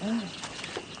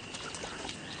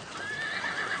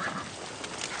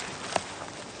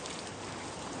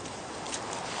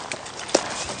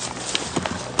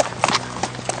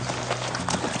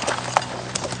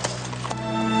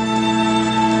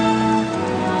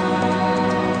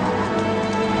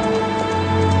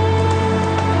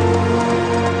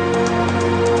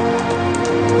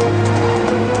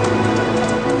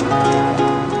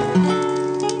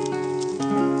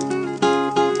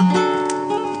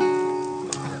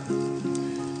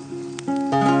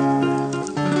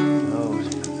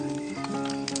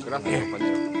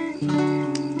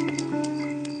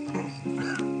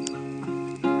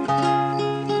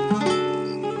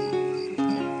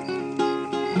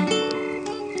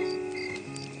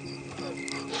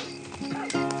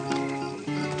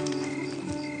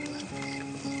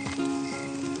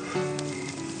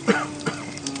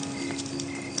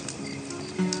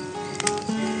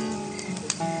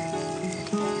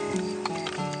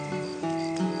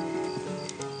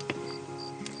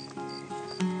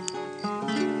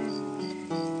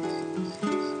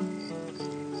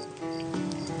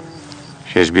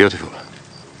 She is beautiful.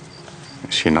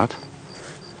 Is she not?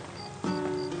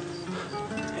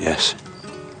 Yes.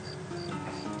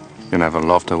 You never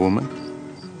loved a woman?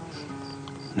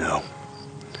 No.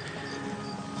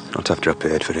 Not after I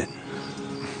paid for it.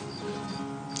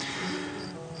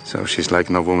 So she's like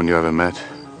no woman you ever met?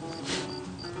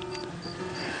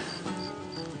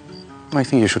 I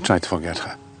think you should try to forget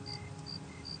her.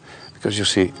 Because you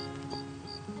see,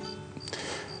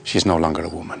 she's no longer a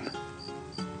woman.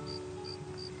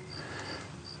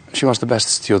 She was the best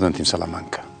student in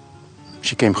Salamanca.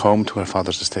 She came home to her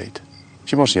father's estate.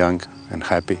 She was young and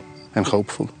happy and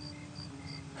hopeful.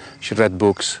 She read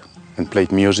books and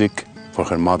played music for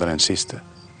her mother and sister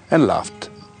and laughed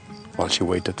while she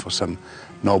waited for some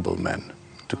nobleman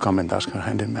to come and ask her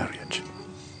hand in marriage.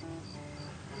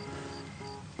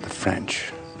 The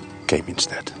French came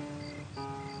instead.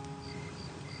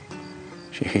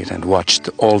 She hid and watched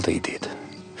all they did.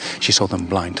 She saw them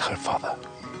blind her father.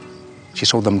 She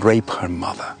saw them rape her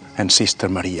mother and sister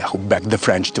Maria, who begged the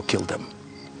French to kill them.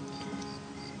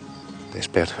 They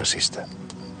spared her sister,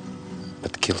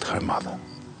 but killed her mother.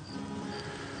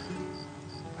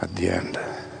 At the end,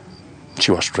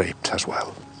 she was raped as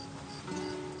well.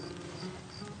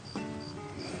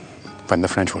 When the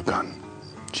French were gone,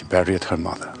 she buried her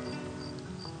mother.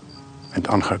 And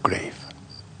on her grave,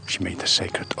 she made a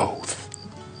sacred oath.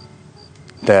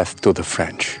 Death to the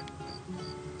French.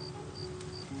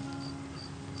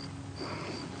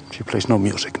 She plays no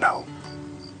music now,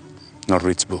 nor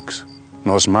reads books,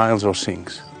 nor smiles or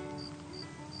sings,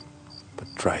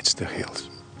 but rides the hills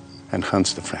and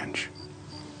hunts the French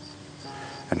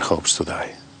and hopes to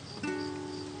die.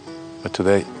 But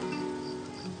today,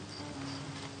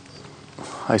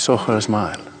 I saw her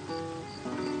smile.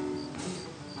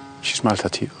 She smiled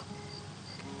at you.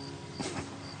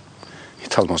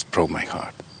 It almost broke my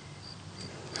heart.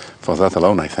 For that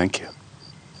alone, I thank you.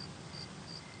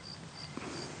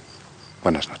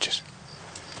 Buenas noches.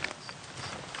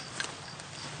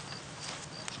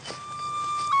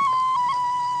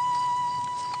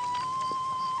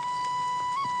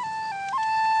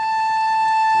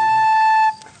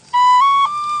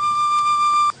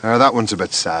 That one's a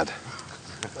bit sad.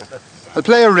 I'll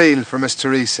play a reel for Miss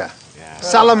Teresa.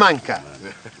 Salamanca.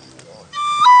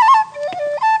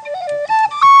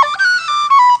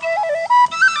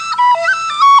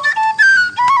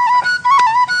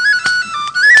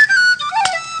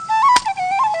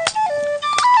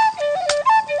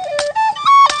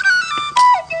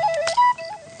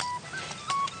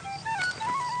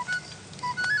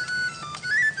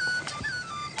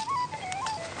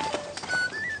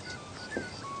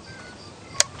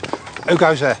 Who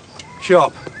goes there?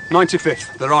 Sharpe,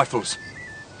 95th, the Rifles.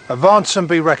 Advance and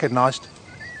be recognised.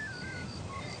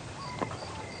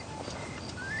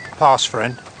 Pass,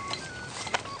 friend.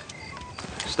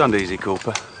 Stand easy,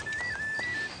 Cooper.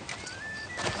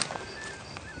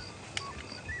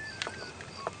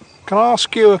 Can I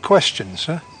ask you a question,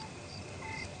 sir?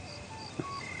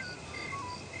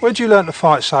 Where'd you learn to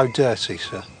fight so dirty,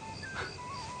 sir?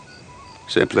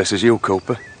 Same place as you,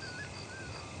 Cooper.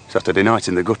 Saturday night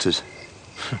in the gutters.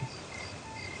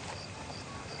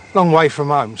 Long way from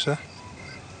home, sir.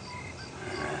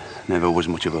 Never was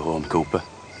much of a home, Cooper.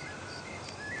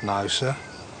 No, sir.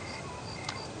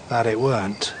 That it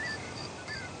weren't.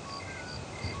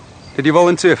 Did you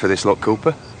volunteer for this lot,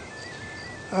 Cooper?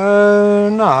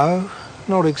 No,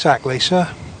 not exactly, sir.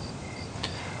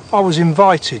 I was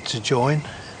invited to join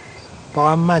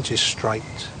by a magistrate.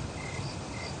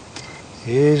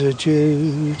 Here's a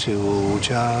due to all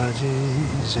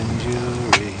judges and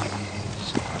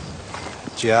juries,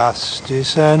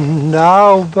 justice and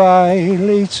Old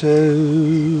Bailey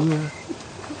too,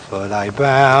 for they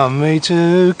bound me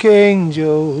to King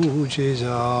George's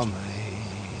army.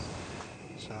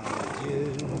 So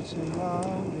due to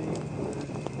old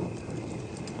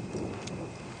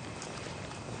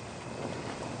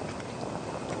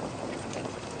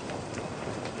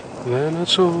When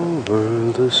it's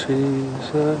over the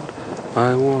seas and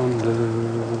I wander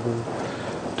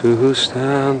to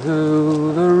stand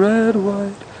through the red,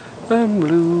 white and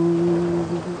blue,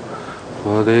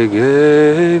 for they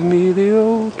gave me the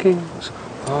old king's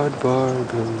hard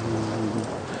bargain.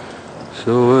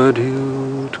 So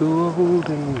adieu to old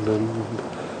England,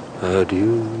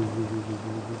 adieu.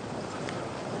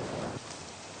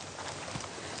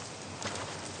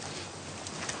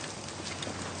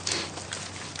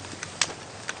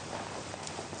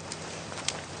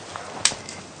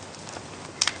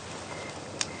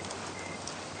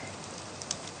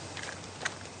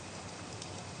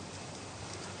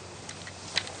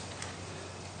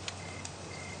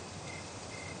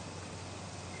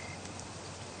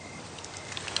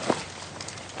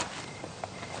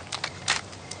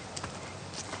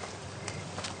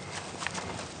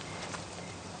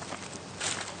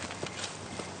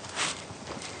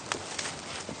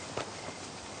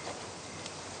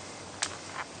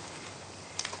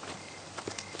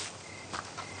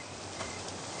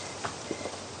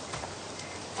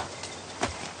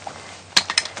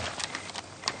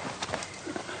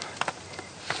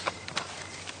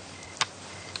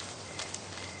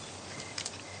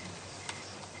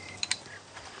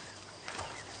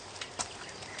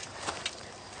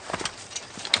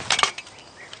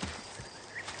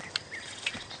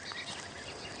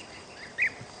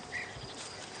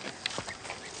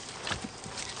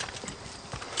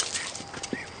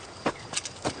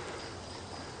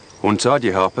 Untied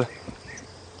you, Harper?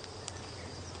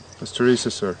 Miss Teresa,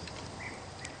 sir.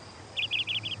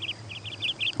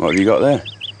 What have you got there?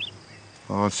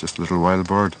 Oh, it's just a little wild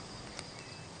bird.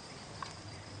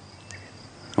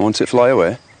 I want it fly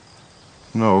away?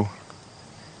 No.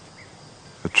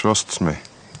 It trusts me.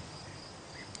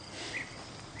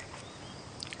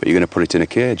 But you're going to put it in a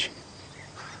cage?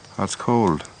 That's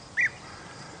cold.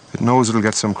 It knows it'll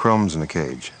get some crumbs in a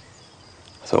cage.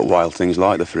 I thought wild things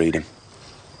like the freedom.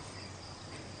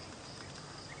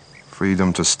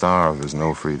 Freedom to starve is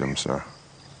no freedom, sir.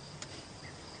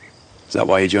 Is that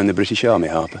why you joined the British Army,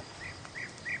 Harper?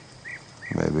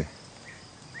 Maybe.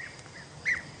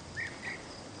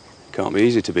 Can't be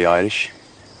easy to be Irish.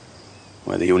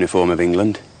 Wear the uniform of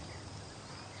England.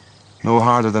 No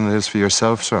harder than it is for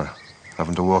yourself, sir.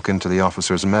 Having to walk into the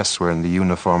officer's mess wearing the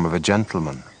uniform of a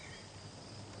gentleman.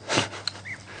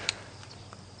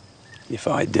 You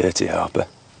fight dirty, Harper.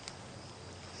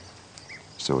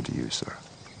 So do you, sir.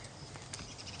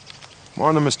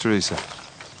 Morning, Miss Teresa.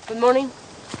 Good morning.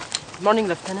 Good morning,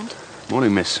 Lieutenant.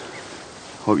 Morning, miss.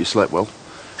 Hope you slept well.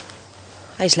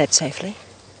 I slept safely.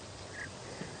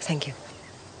 Thank you.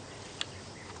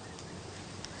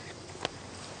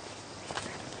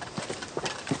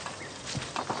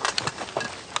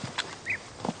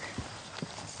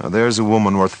 Now, there's a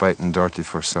woman worth fighting dirty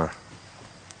for, sir.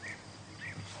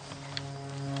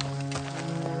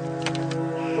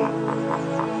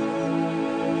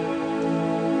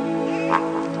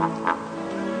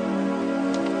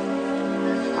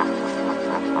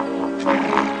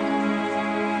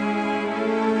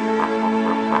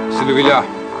 Celui-là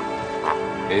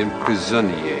est un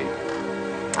prisonnier.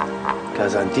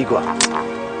 Casa Antigua.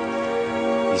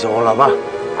 Ils auront là-bas.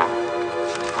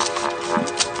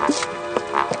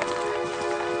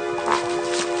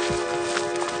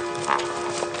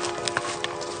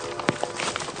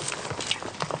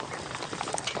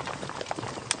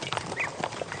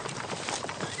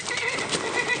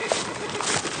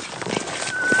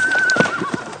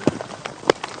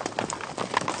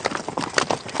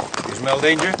 You smell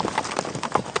danger?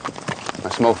 I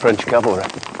smell French cavalry.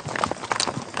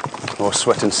 More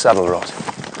sweat and saddle rot.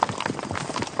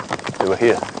 They were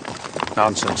here.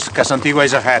 Nonsense. Casa Antigua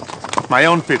is ahead. My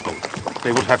own people.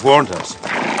 They would have warned us.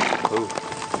 Oh.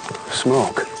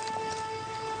 Smoke.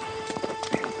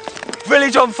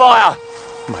 Village on fire!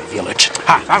 My village.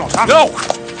 Ha! Vamos, vamos! No!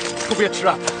 Could be a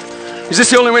trap. Is this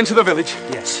the only way into the village?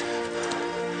 Yes.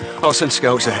 I'll send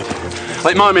scouts ahead.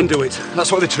 Let my men do it.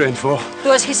 That's what they trained for.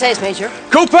 Do as he says, Major.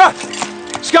 Cooper!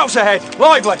 Scouts ahead!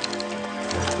 Lively!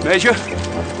 Major,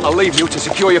 I'll leave you to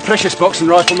secure your precious box and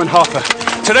Rifleman Harper.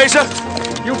 Teresa,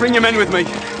 you bring your men with me.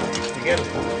 Miguel,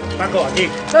 Paco, aquí.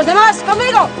 Los demás,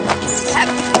 conmigo!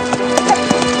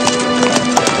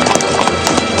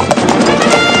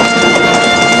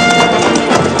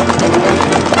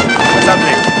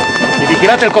 Y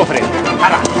vigilad el cofre.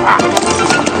 ¡Ara! ¡Ah!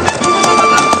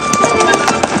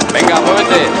 Venga,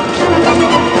 muévete.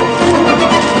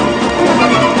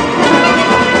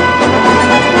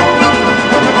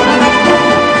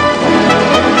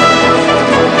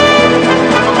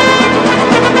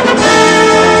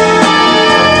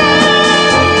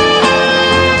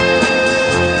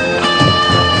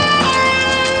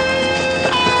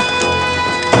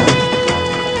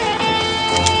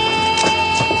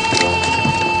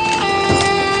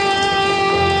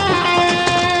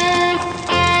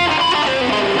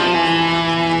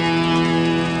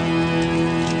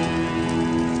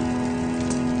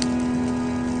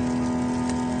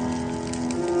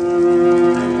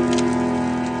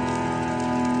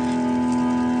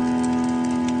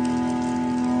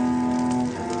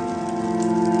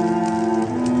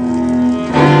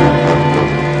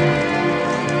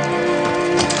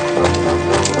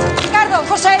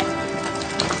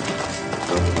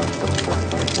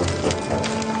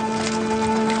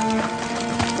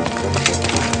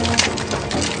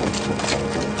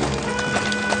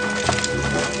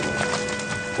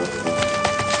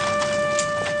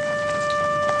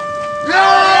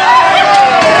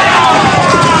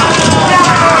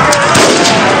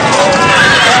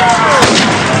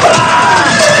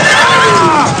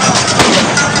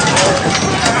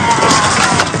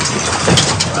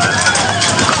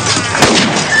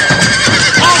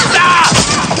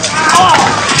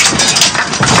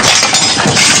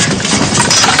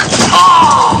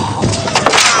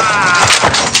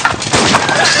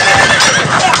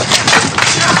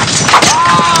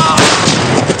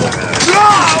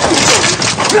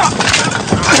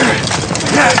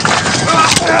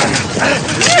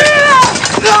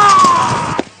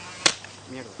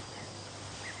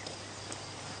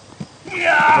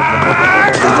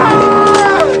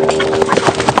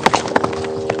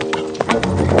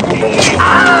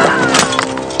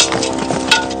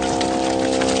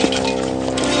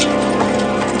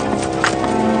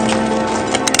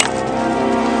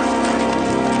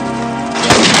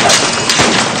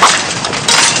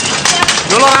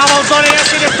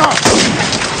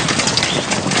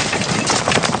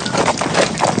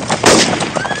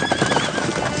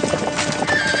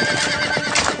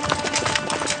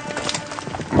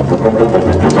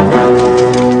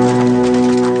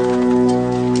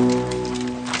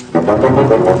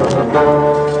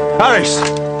 Paris!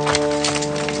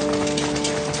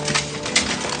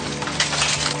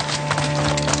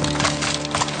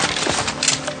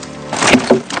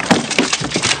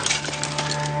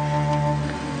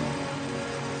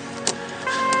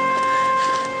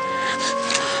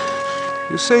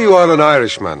 You say you are an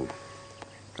Irishman,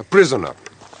 a prisoner.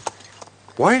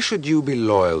 Why should you be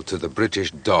loyal to the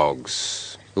British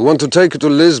dogs who want to take you to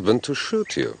Lisbon to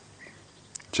shoot you?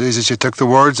 Jesus, you took the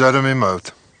words out of my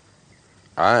mouth.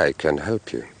 I can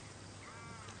help you.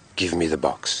 Give me the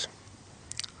box.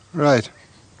 Right.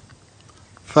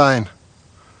 Fine.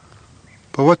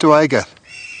 But what do I get?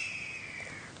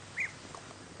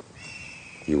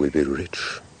 You will be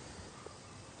rich.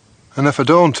 And if I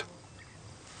don't?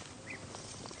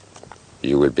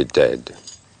 You will be dead.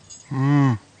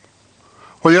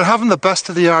 Well, you're having the best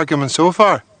of the argument so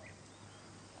far.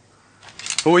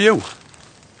 Who are you?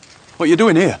 What are you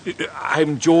doing here?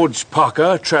 I'm George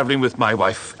Parker, travelling with my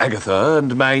wife Agatha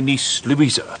and my niece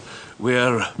Louisa.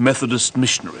 We're Methodist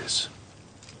missionaries.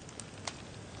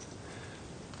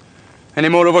 Any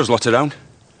more of us lot around?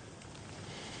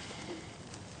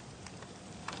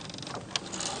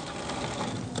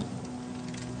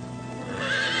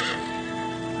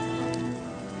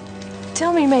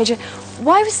 Tell me, Major,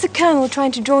 why was the Colonel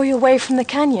trying to draw you away from the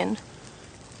canyon?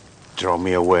 Draw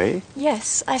me away?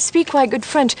 Yes, I speak quite good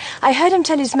French. I heard him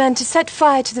tell his men to set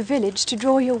fire to the village to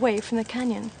draw you away from the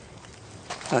canyon.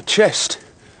 That chest.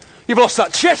 You've lost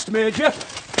that chest, Major.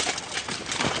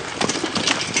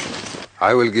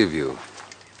 I will give you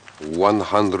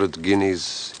 100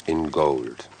 guineas in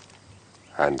gold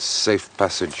and safe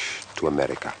passage to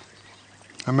America.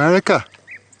 America?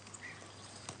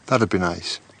 That'd be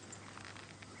nice.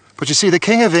 But you see, the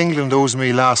King of England owes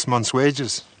me last month's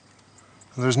wages.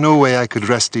 And there's no way I could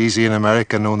rest easy in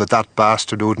America knowing that that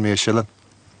bastard owed me a shilling.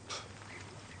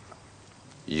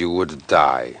 You would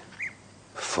die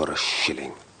for a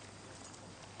shilling.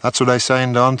 That's what I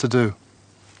signed on to do.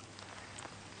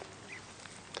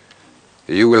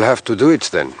 You will have to do it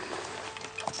then.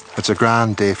 It's a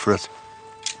grand day for it.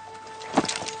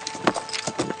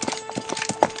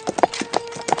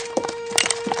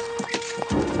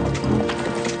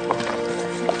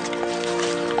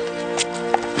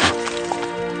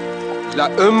 Il a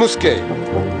un mousquet,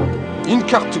 une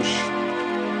cartouche.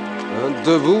 Un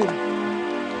de vous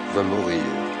va mourir.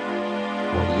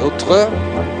 L'autre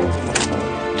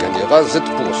gagnera 7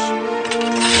 pouces.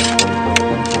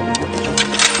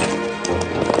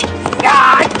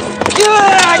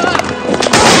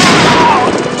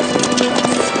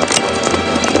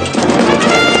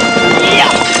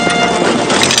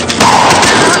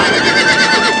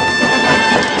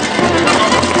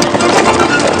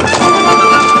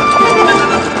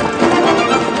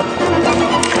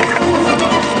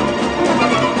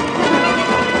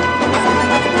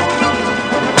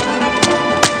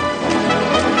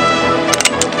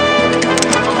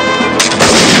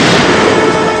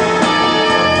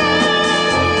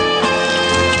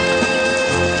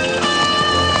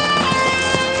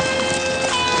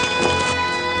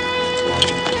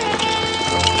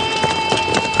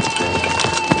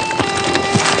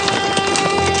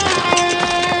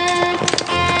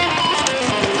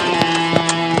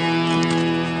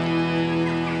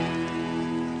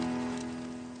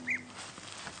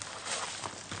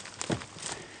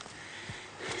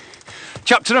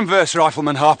 Chapter and verse,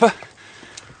 Rifleman Harper.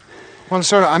 Well,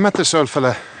 sir, I met this old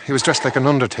fella. He was dressed like an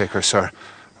undertaker, sir.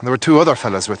 And there were 2 other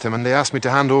fellas with him, and they asked me to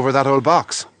hand over that old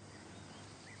box.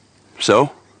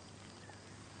 So?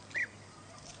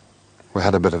 We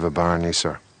had a bit of a barney,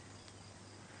 sir.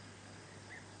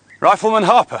 Rifleman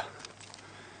Harper.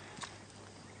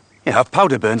 You have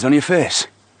powder burns on your face.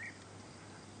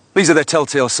 These are the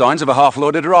telltale signs of a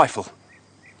half-loaded rifle.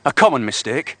 A common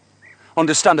mistake.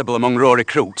 Understandable among raw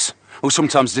recruits, who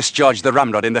sometimes discharge the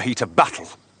ramrod in the heat of battle.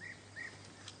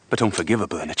 But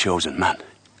unforgivable in a chosen man.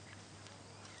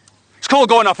 Skull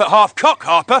going off at half-cock,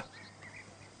 Harper.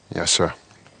 Yes, sir.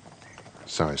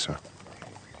 Sorry, sir.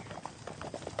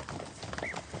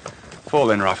 Fall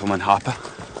in, Rifleman Harper.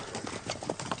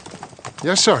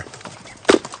 Yes, sir.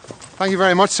 Thank you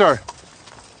very much, sir.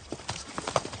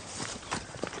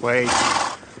 Wait.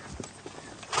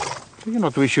 Do you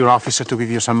not wish your officer to give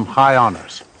you some high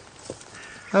honors?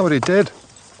 That's what he did.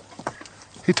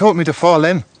 He told me to fall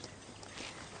in.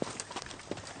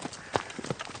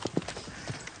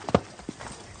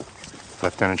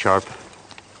 Lieutenant Sharpe,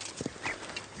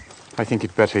 I think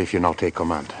it better if you now take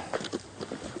command.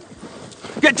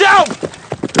 Get down!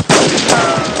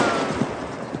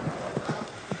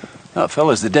 That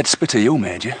fella's the dead spit of you,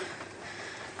 Major.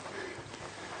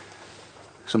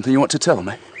 Something you want to tell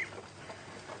me?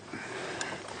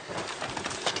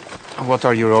 What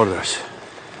are your orders?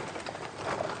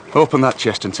 Open that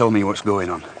chest and tell me what's going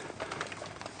on.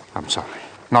 I'm sorry.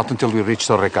 Not until we reach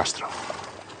Torre Castro.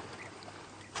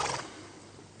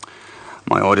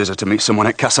 My orders are to meet someone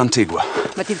at Casa Antigua.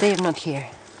 But if they are not here,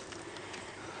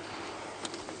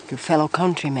 your fellow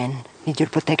countrymen need your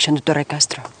protection to Torre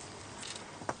Castro.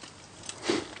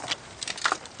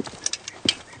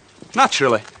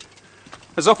 Naturally.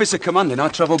 As officer commanding, I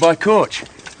travel by coach.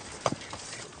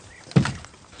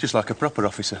 Just like a proper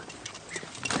officer.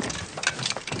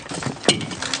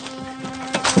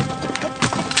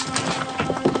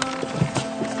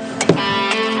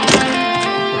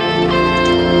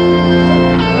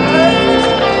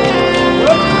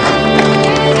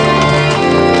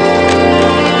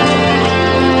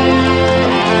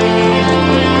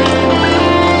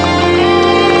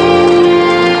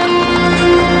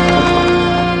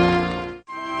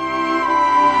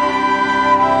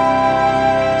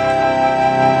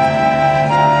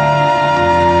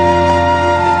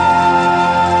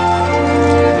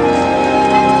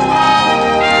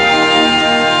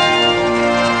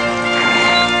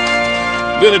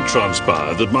 Then it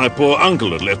transpired that my poor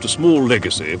uncle had left a small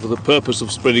legacy for the purpose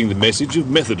of spreading the message of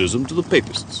Methodism to the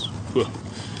Papists. Well,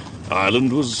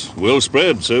 Ireland was well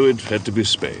spread, so it had to be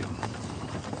Spain.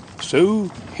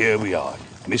 So, here we are,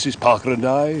 Mrs. Parker and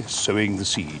I, sowing the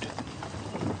seed.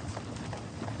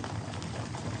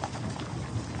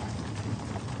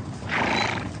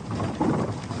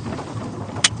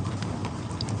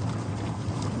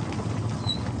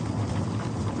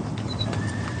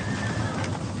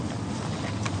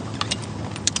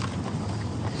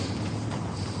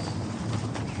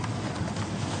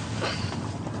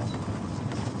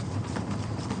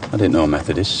 I didn't know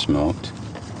Methodists smoked.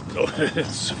 Oh,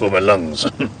 it's for my lungs.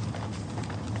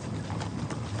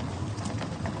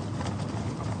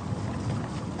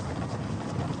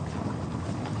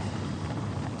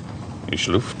 Ich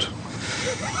Luft.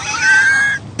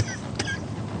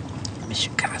 Mich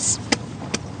Gas.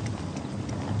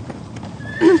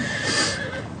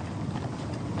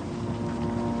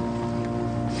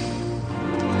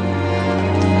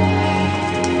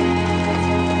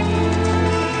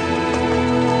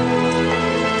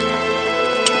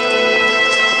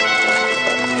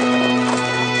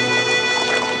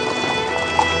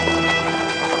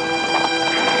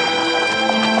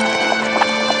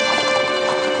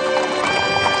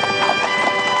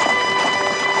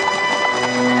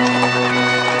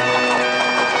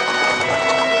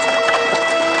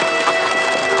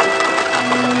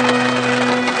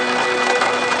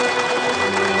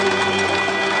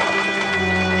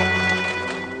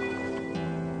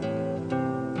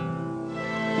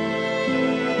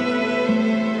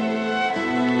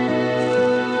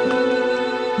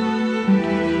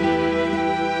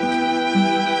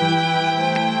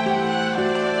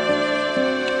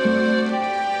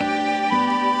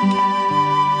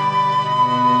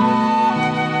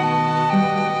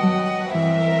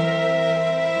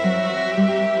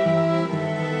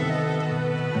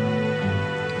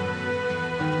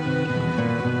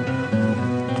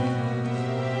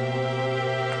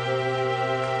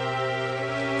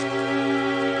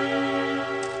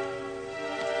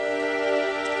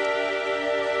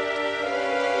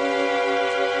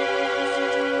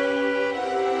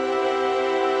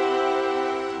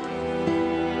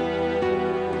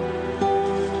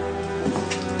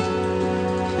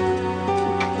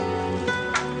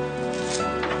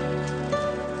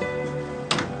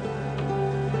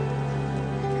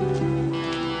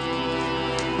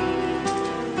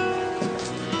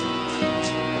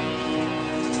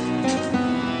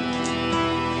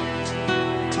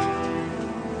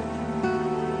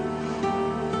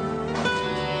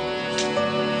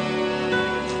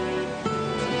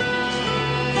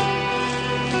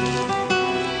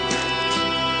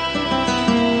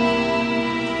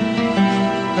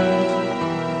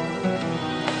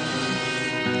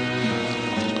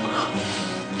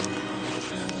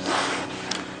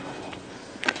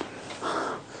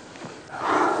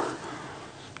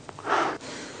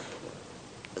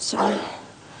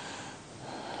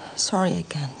 Sorry, I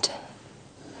can't.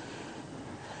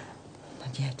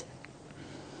 Not yet.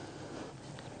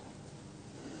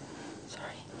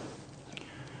 Sorry.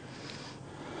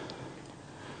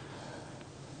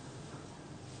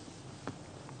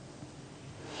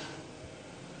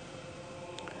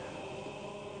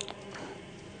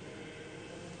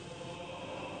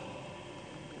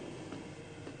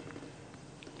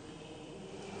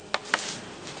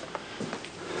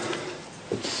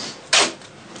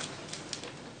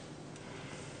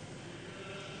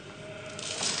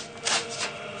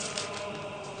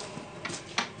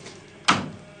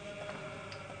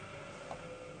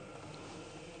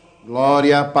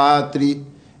 Gloria Patri,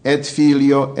 et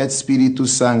Filio, et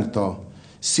Spiritus Sancto,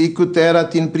 sic ut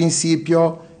erat in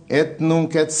principio, et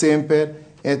nunc et semper,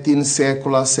 et in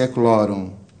saecula saeculorum.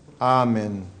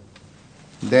 Amen.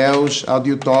 Deus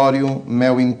adiutorium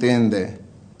meu intende.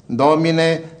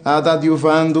 Domine ad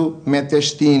adiuvando me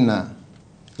testina.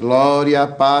 Gloria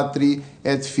Patri,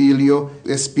 et Filio,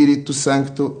 et Spiritus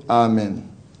Sancto. Amen.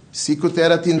 Sic ut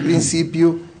erat in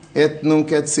principio, et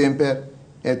nunc et semper,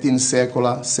 et in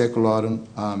saecula saeculorum.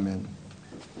 Amen.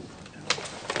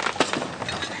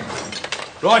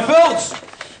 Rifles!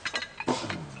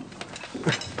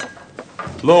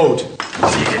 Load.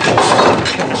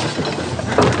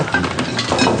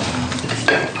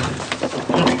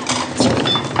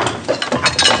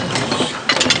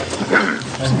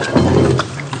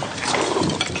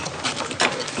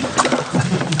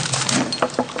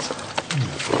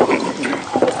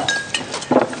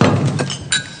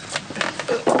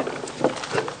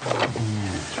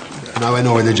 Now I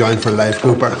know where they join for life,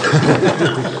 Cooper.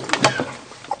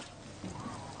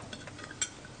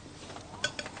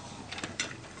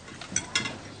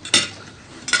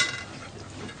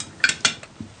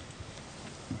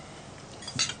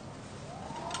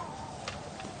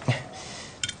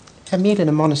 A meal in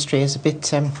a monastery is a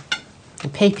bit,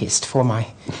 papist for my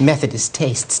Methodist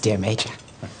tastes, dear Major.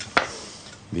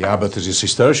 The abbot is a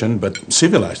Cistercian, but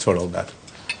civilized for all that.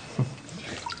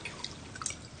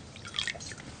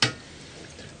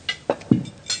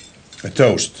 A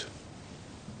toast.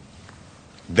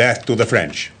 Death to the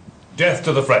French. Death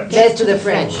to the French. Death to the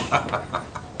French.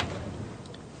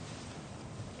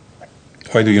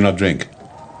 Why do you not drink?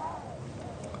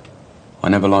 I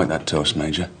never liked that toast,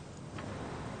 Major.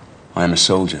 I am a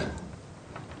soldier,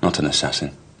 not an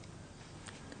assassin.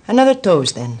 Another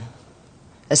toast, then.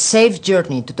 A safe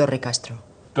journey to Torre Castro.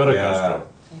 Torre Castro.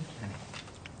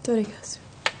 Torre Castro.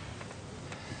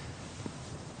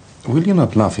 Will you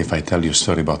not laugh if I tell you a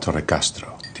story about Torre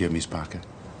Castro, dear Miss Parker?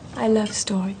 I love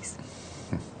stories.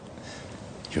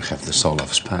 You have the soul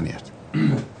of a Spaniard.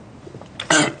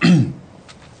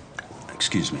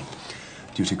 Excuse me.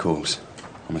 Duty calls.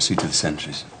 I must see to the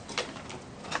sentries.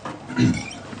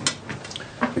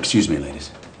 Excuse me, ladies.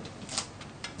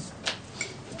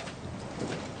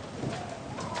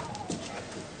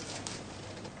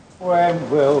 When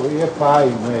will you pay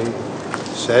me?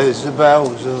 Says the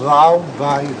bells of Old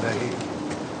Bailey.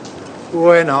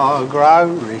 When I grow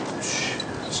rich,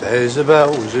 says the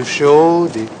bells of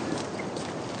Shoreditch.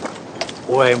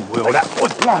 When will that... Oh,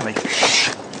 blimey!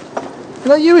 Is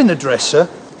that you in the dress, sir?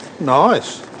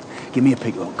 Nice. Give me a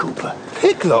picklock, Cooper.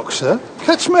 Picklock, sir?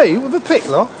 Catch me with a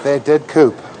picklock? They did,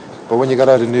 Coop. But when you got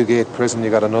out of Newgate prison, you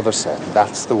got another set.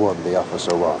 That's the one the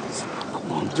officer wants.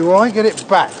 Come on. Do I get it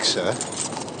back, sir?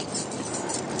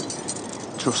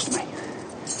 Trust me.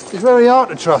 It's very hard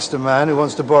to trust a man who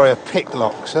wants to borrow a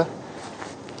picklock, sir.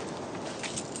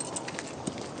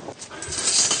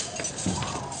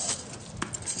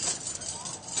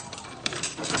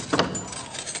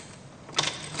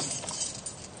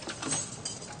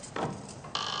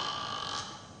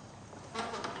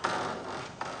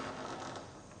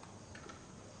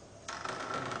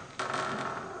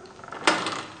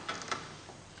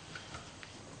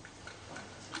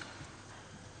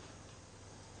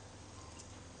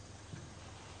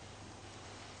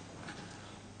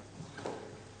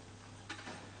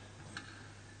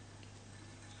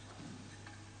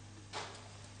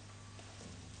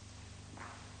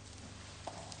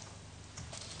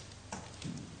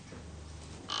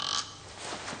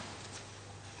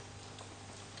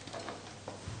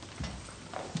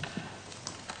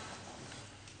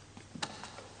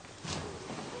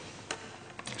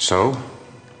 So,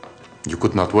 you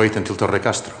could not wait until Torre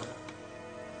Castro?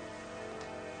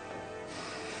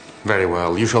 Very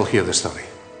well, you shall hear the story.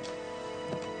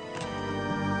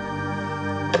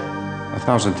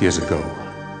 1,000 years ago,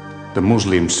 the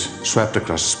Muslims swept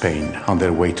across Spain on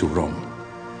their way to Rome.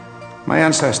 My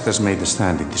ancestors made a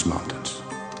stand in these mountains,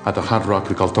 at a hard rock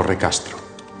we call Torre Castro.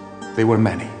 They were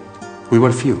many, we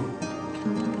were few.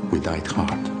 We died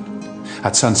hard.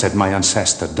 At sunset, my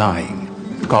ancestor, dying,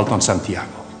 called on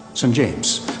Santiago, St.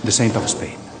 James, the saint of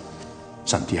Spain.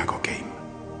 Santiago came.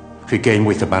 He came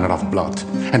with a banner of blood,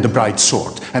 and the bright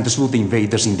sword, and slew the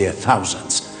invaders in their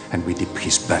thousands. And we dipped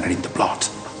his banner in the blood,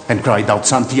 and cried out,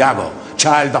 Santiago,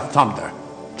 child of thunder,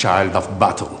 child of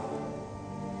battle.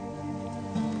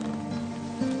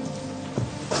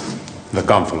 The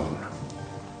gonfalon,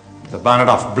 the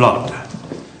banner of blood,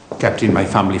 kept in my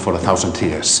family for 1,000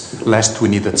 years, lest we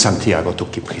needed Santiago to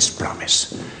keep his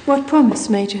promise. What promise,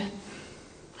 Major?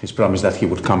 His promise that he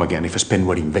would come again if Spain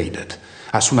were invaded,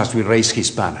 as soon as we raise his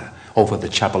banner over the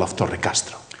chapel of Torre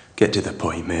Castro. Get to the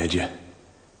point, Major.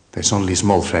 There's only a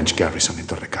small French garrison in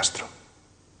Torre Castro.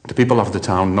 The people of the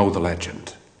town know the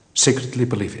legend, secretly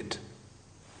believe it.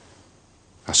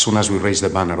 As soon as we raise the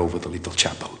banner over the little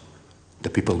chapel,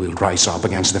 the people will rise up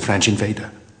against the French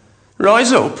invader.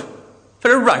 Rise up?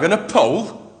 For a rag on a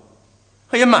pole?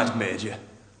 Are you mad, Major?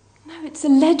 No, it's a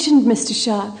legend, Mr.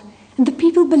 Sharpe, and the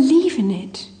people believe in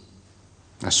it.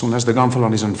 As soon as the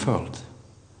gonfalon is unfurled,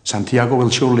 Santiago will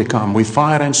surely come with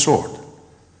fire and sword.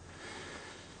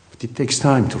 But it takes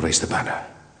time to raise the banner.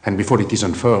 And before it is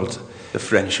unfurled... The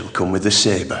French will come with the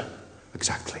sabre.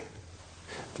 Exactly.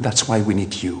 That's why we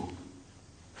need you.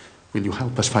 Will you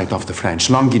help us fight off the French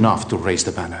long enough to raise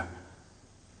the banner?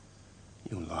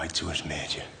 You lied to us,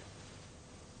 Major.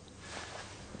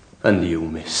 And you,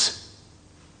 miss.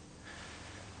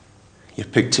 You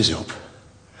picked us up,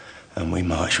 and we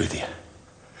marched with you.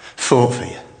 Fought for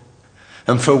you.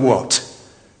 And for what?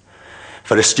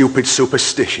 For a stupid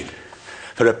superstition?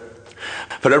 For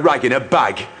a rag in a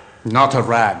bag? Not a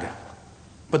rag,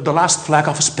 but the last flag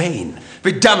of Spain.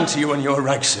 Be damned to you and your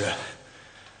rag, sir.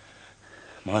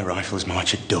 My rifles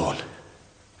march at dawn.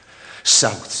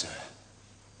 South, sir.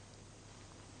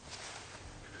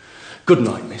 Good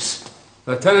night, miss.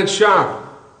 Lieutenant Sharpe.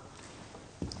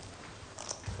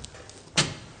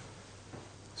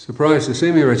 Surprised to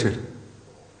see me, Richard.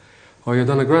 Oh, you've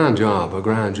done a grand job, a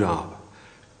grand job.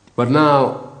 But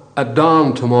now, at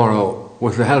dawn tomorrow,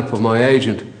 with the help of my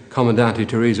agent, Commandante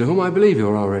Teresa, whom I believe you've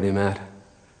already met,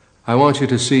 I want you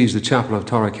to seize the chapel of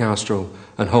Torrecastro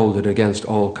and hold it against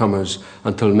all comers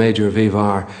until Major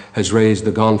Vivar has raised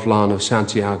the gonfalon of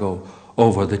Santiago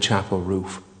over the chapel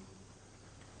roof.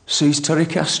 Seize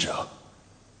Torrecastro?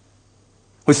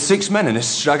 With 6 men and a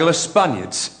straggle of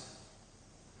Spaniards?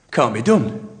 Can't be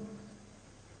done.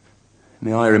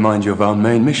 May I remind you of our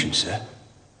main mission, sir?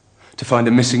 To find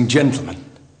a missing gentleman.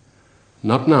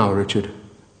 Not now, Richard.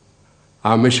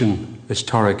 Our mission is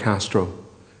Torrecastro.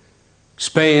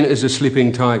 Spain is a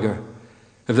sleeping tiger.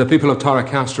 If the people of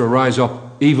Torrecastro rise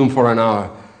up even for an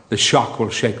hour, the shock will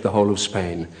shake the whole of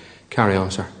Spain. Carry on,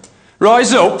 sir.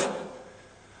 Rise up?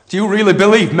 Do you really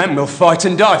believe men will fight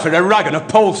and die for a rag and a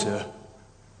pole, sir?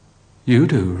 You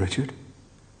do, Richard.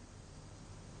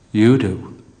 You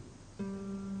do.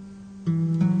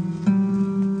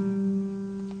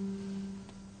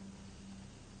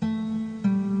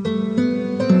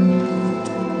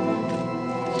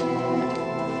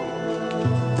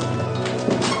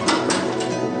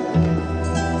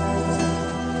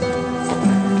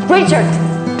 Richard!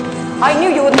 I knew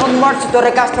you would not march to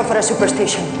Torrecastro for a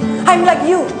superstition. I'm like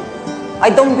you. I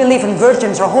don't believe in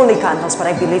virgins or holy candles, but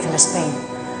I believe in Spain.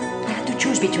 I had to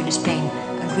choose between Spain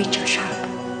and Richard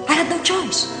Sharpe. I had no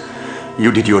choice.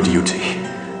 You did your duty.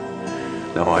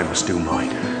 Now I must do mine.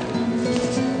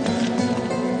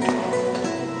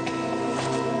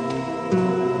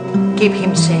 Keep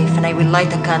him safe, and I will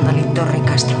light a candle in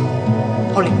Torrecastro.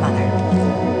 Holy Mother.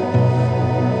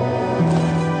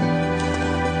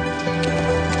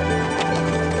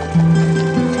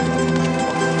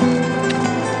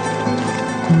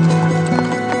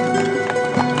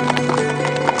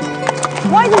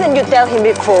 Why didn't you tell him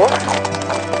before?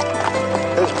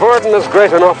 His burden is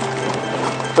great enough.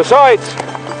 Besides,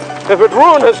 it would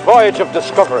ruin his voyage of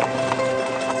discovery.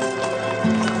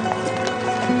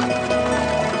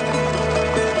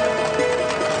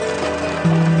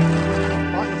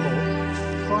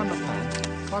 Prime the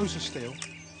pan, close the steel,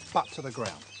 butt to the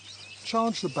ground.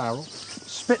 Charge the barrel,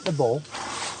 spit the ball,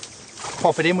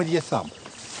 pop it in with your thumb.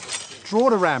 Draw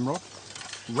the ramrod,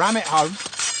 ram it home,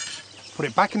 put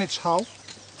it back in its hole,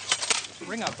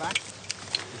 bring her back,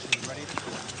 and she's ready to go.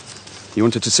 You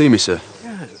wanted to see me, sir?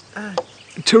 Yeah,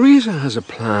 Teresa has a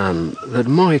plan that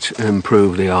might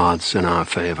improve the odds in our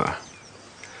favour.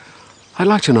 I'd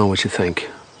like to know what you think.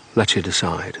 Let you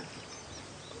decide.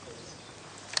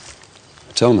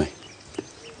 Tell me.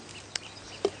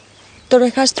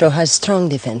 Torrecastro has strong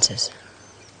defences.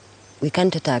 We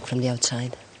can't attack from the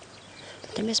outside.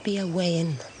 But there must be a way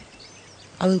in.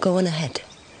 I will go on ahead.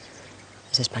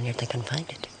 As a Spaniard, I can find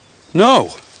it. No!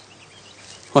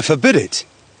 I forbid it.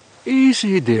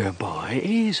 Easy, dear boy,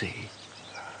 easy.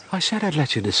 I said I'd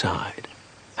let you decide.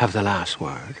 Have the last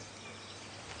word.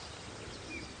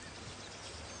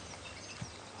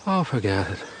 Oh, forget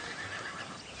it.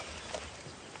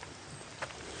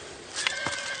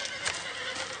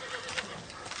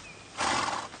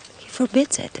 He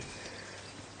forbids it.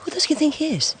 Who does he think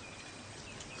he is?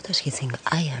 Who does he think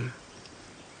I am?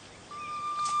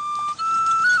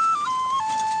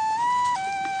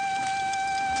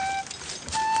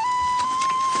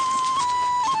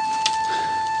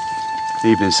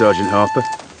 Evening, Sergeant Harper.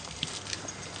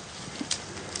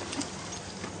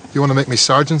 You want to make me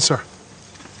sergeant, sir?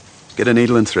 Get a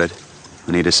needle and thread.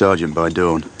 I need a sergeant by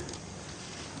dawn.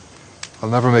 I'll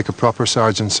never make a proper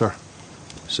sergeant, sir.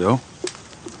 So?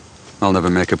 I'll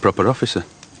never make a proper officer.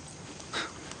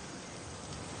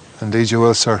 Indeed you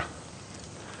will, sir.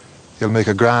 You'll make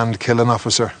a grand killing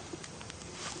officer.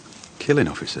 Killing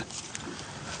officer?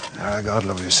 Ah, God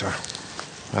love you, sir.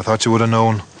 I thought you would have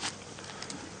known.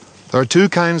 There are two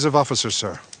kinds of officers,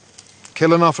 sir.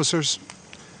 Killing officers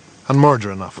and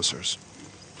murdering officers.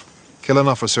 Killing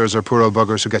officers are poor old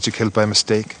buggers who get you killed by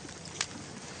mistake.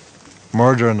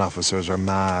 Murdering officers are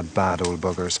mad, bad old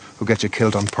buggers who get you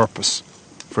killed on purpose.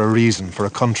 For a reason, for a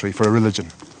country, for a religion.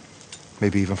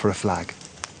 Maybe even for a flag.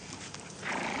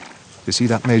 You see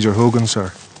that Major Hogan,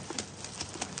 sir?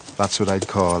 That's what I'd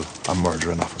call a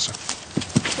murdering officer.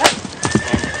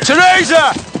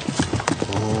 Teresa!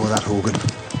 Oh, that Hogan.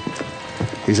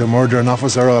 He's a murdering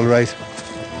officer, all right.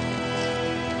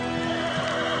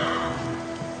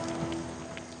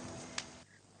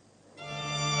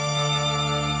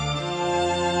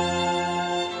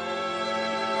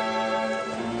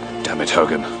 Damn it,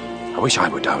 Hogan. I wish I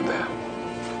were down there.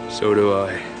 So do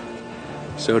I.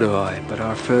 So do I. But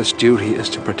our first duty is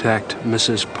to protect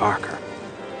Mrs. Parker.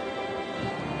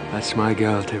 That's my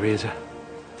girl, Teresa.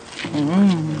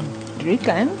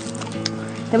 Rica, ¿eh?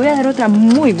 Te voy a dar otra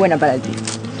muy buena para ti.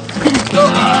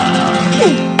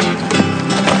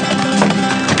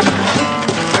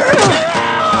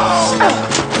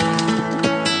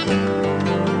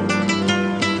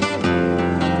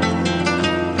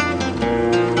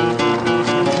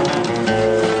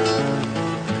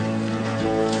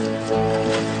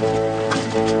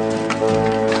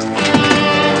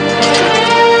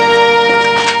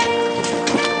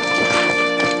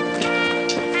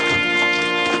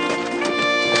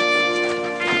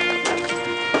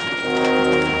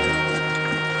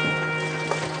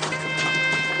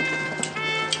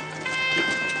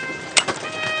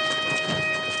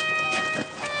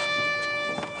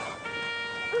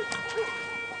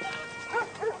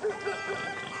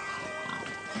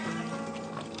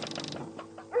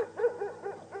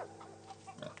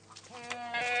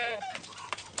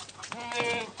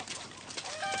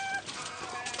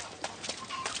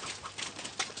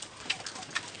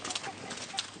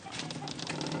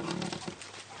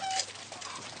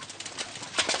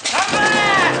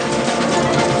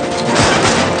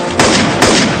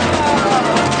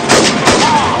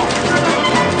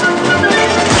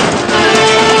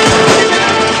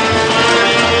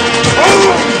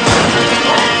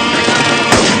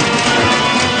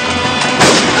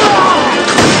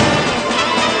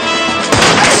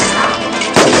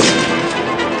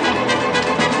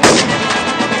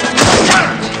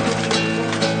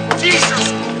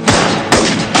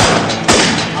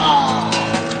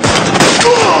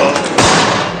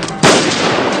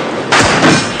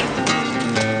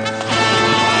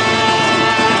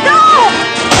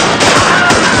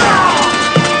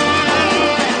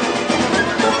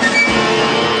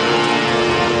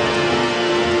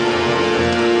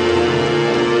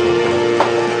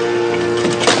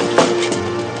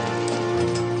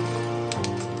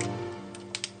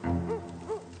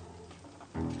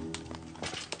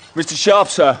 Mr. Sharpe,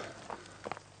 sir.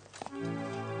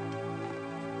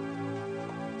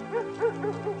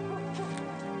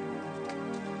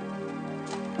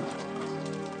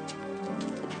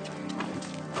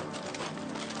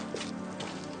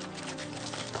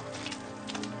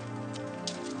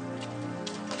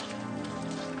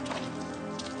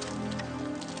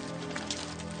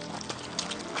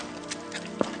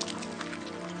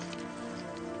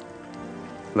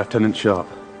 Lieutenant Sharpe,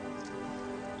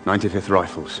 95th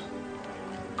Rifles.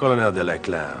 Colonel de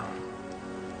Leclerc,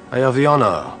 I have the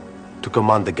honor to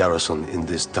command the garrison in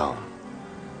this town.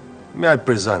 May I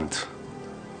present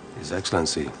His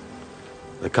Excellency,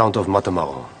 the Count of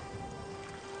Matamaro.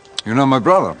 You know my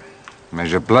brother,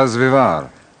 Major Place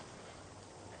Vivard.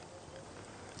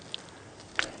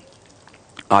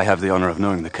 I have the honor of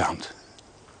knowing the Count.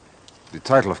 The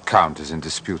title of Count is in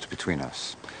dispute between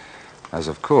us, as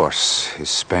of course is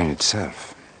Spain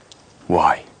itself.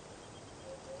 Why?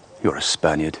 You're a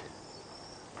Spaniard.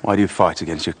 Why do you fight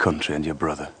against your country and your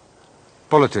brother?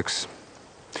 Politics.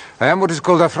 I am what is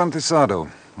called a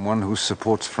francesado, one who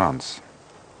supports France.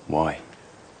 Why?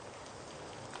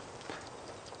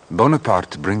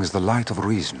 Bonaparte brings the light of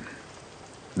reason.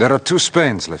 There are two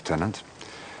Spains, Lieutenant.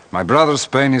 My brother's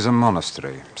Spain is a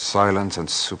monastery, silence and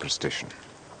superstition.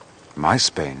 My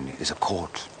Spain is a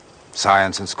court,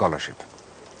 science and scholarship.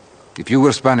 If you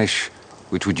were Spanish,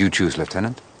 which would you choose,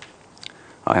 Lieutenant?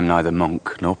 I am neither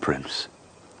monk nor prince.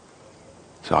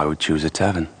 So I would choose a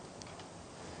tavern.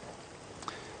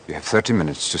 You have 30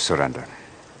 minutes to surrender.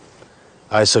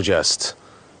 I suggest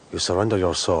you surrender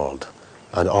your sword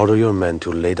and order your men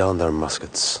to lay down their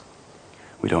muskets.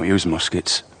 We don't use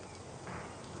muskets.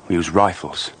 We use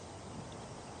rifles.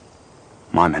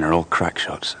 My men are all crack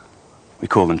shots. We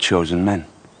call them chosen men.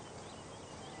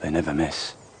 They never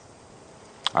miss.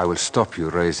 I will stop you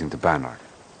raising the banner,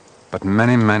 but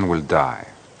many men will die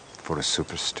for a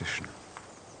superstition.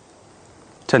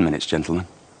 10 minutes, gentlemen.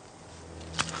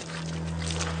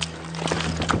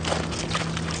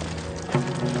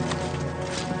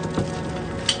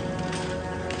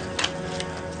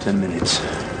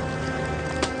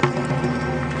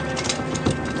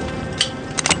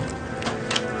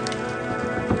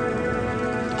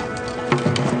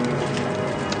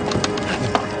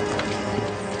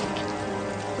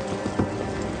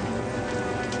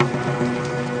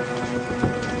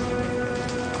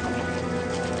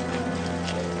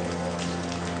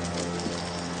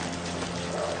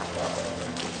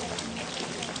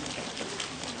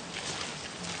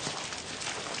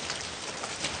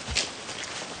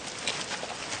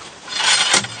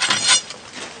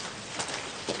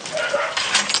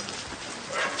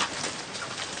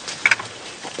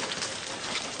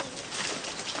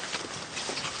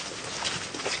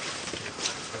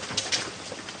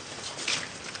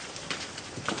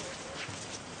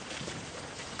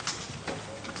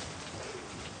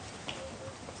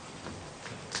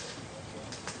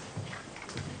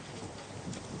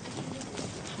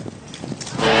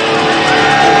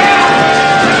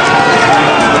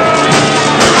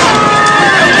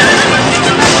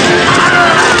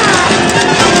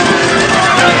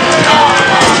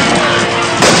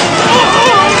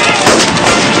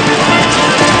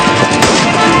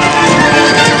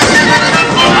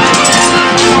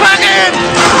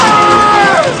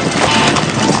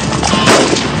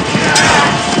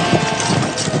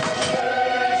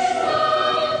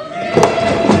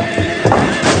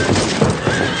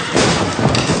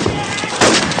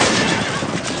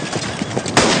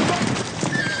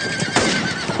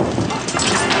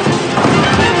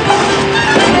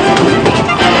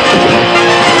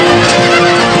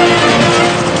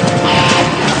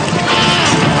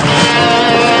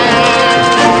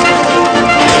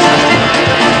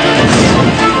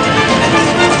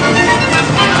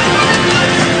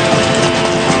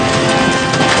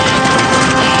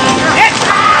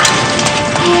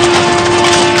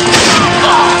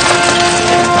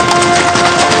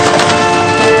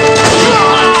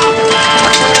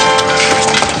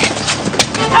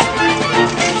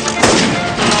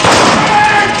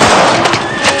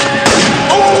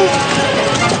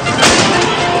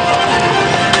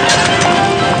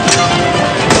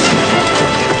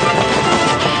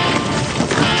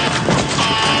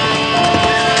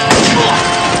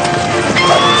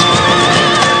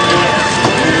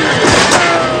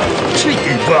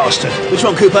 Which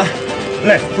one, Cooper?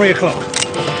 Left, 3 o'clock.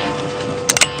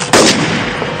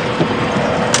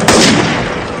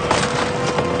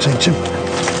 Teach him.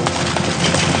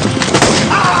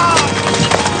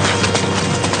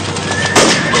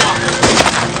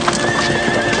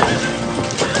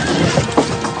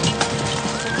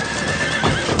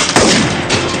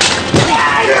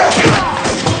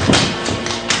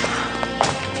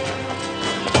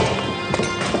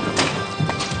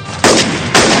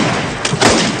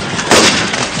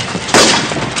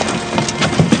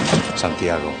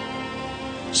 Santiago,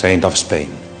 Saint of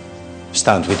Spain,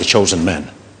 stand with the chosen men.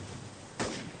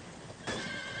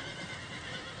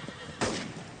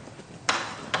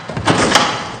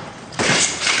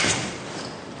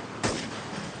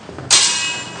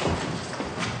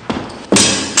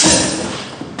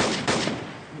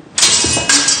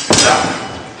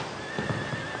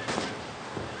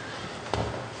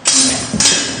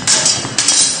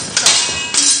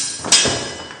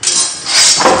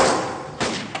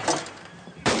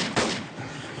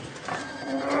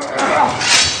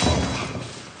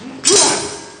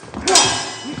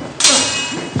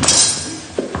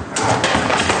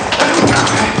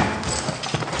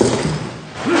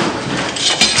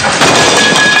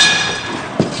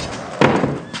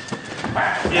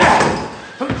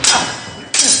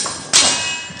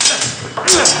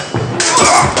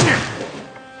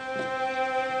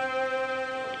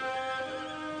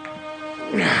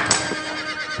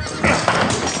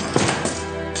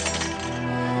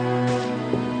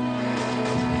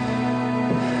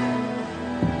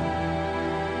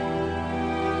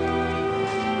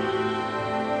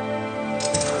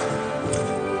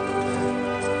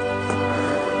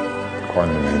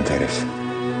 Cuando me interese.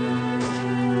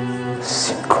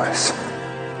 5 es.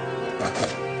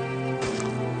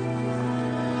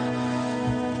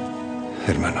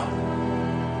 Hermano.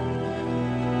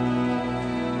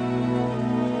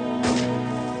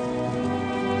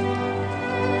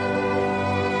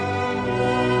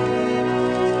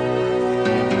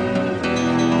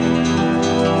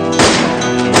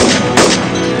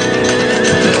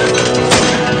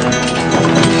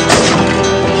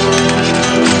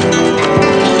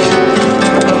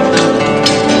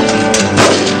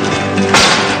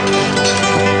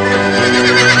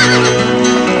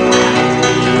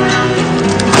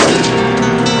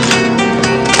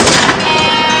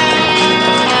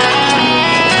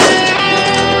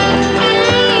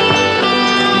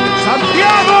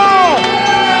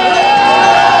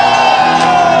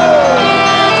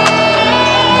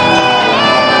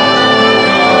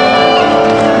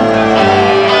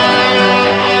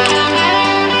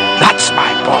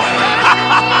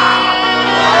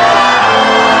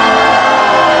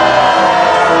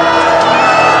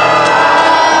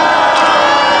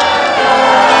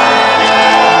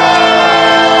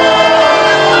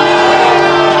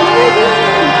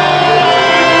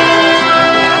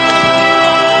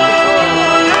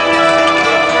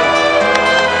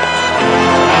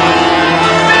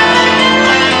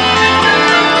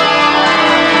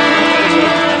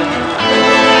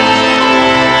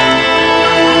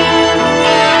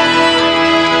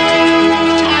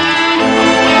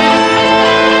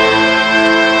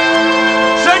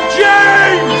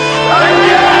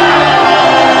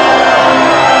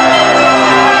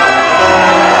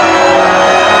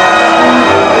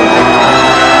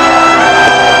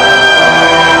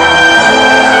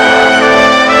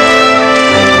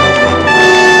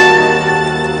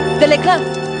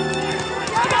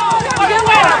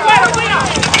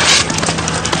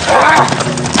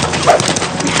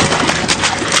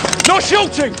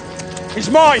 shooting is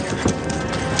mine.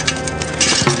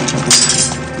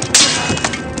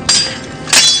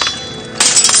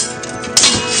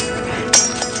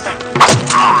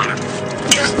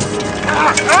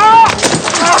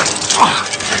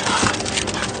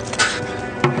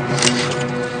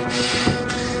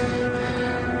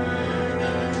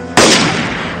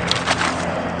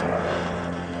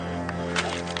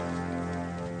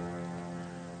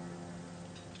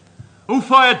 Who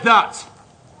fired that?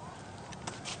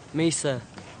 Me, sir.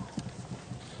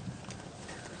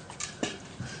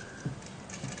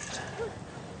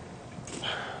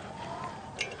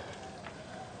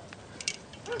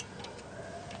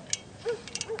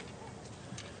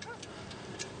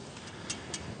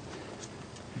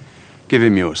 Give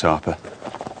him yours, Harper.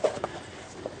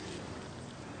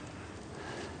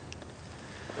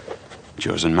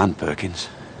 Chosen man, Perkins.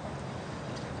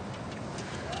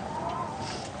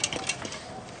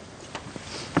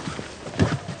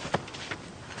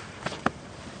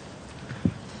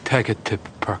 Take a tip,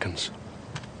 Perkins.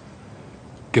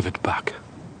 Give it back.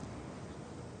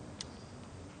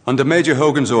 Under Major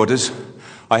Hogan's orders,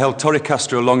 I held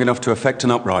Torrecastro long enough to effect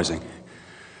an uprising.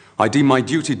 I deemed my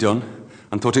duty done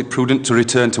and thought it prudent to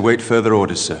return to wait further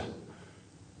orders, sir.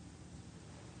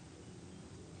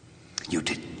 You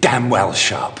did damn well,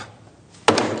 Sharpe.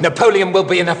 Napoleon will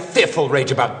be in a fearful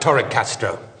rage about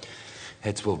Torrecastro.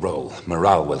 Heads will roll,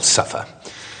 morale will suffer,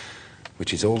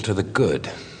 which is all to the good.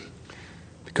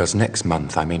 Because next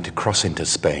month I mean to cross into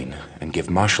Spain and give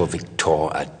Marshal Victor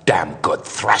a damn good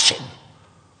thrashing.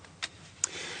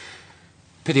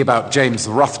 Pity about James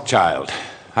Rothschild.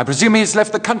 I presume he's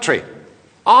left the country.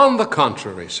 On the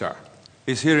contrary, sir.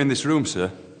 He's here in this room,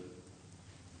 sir.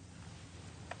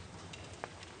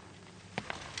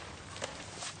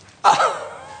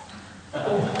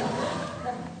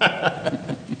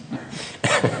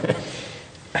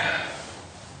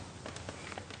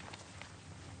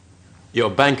 Your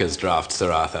banker's draft,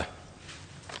 Sir Arthur.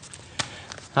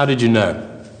 How did you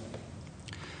know?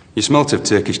 You smelt of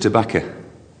Turkish tobacco,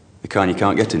 the kind you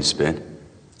can't get in Spain.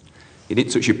 You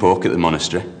didn't touch your pork at the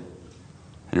monastery.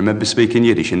 And remember speaking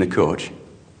Yiddish in the coach.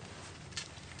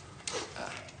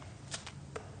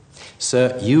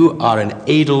 Sir, you are an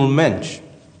edelmensch.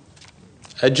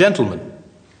 A gentleman.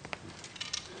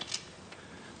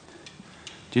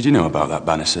 Did you know about that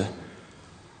banner, sir?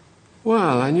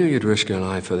 Well, I knew you'd risk your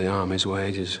life for the army's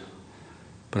wages,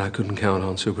 but I couldn't count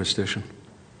on superstition.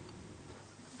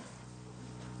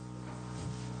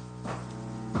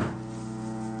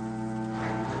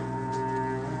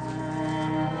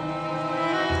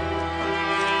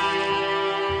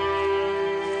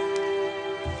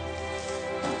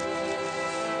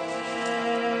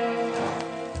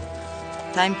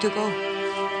 Time to go.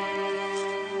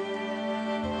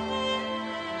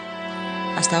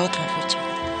 Hasta otra, Richard.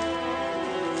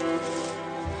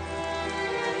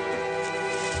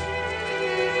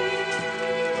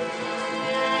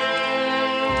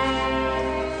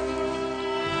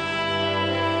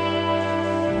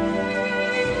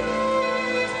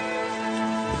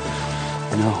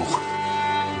 No.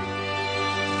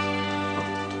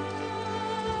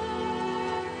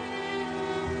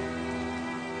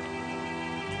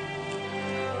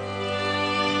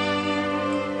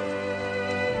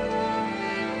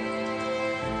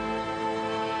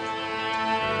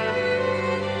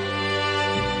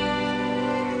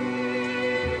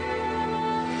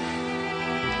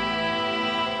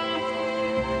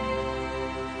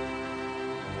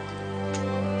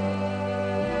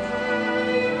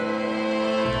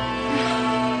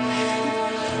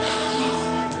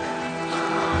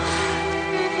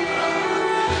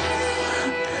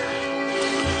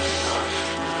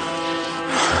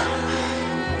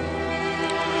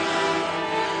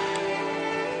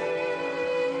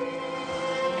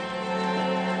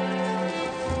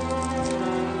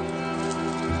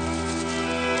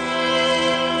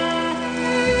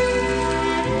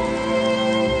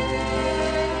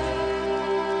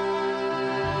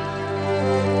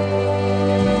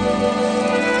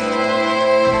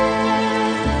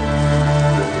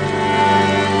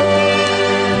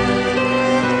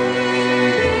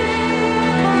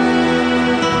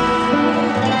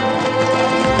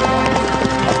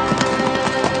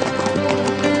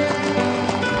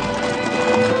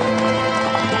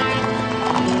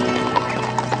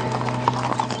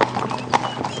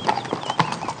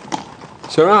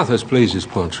 Sir Arthur's pleased his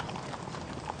punch.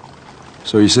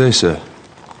 So you say, sir?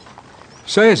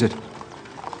 Says it.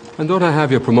 And don't I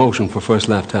have your promotion for first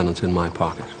lieutenant in my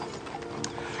pocket?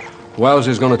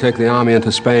 Wellesley's going to take the army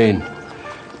into Spain.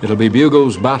 It'll be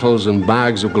bugles, battles, and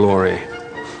bags of glory.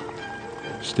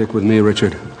 Stick with me,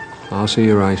 Richard. I'll see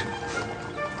you right.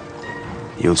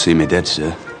 You'll see me dead,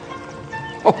 sir.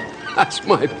 Oh, that's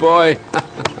my boy.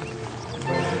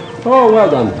 Oh,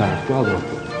 well done, Pat. Well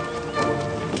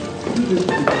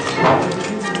done.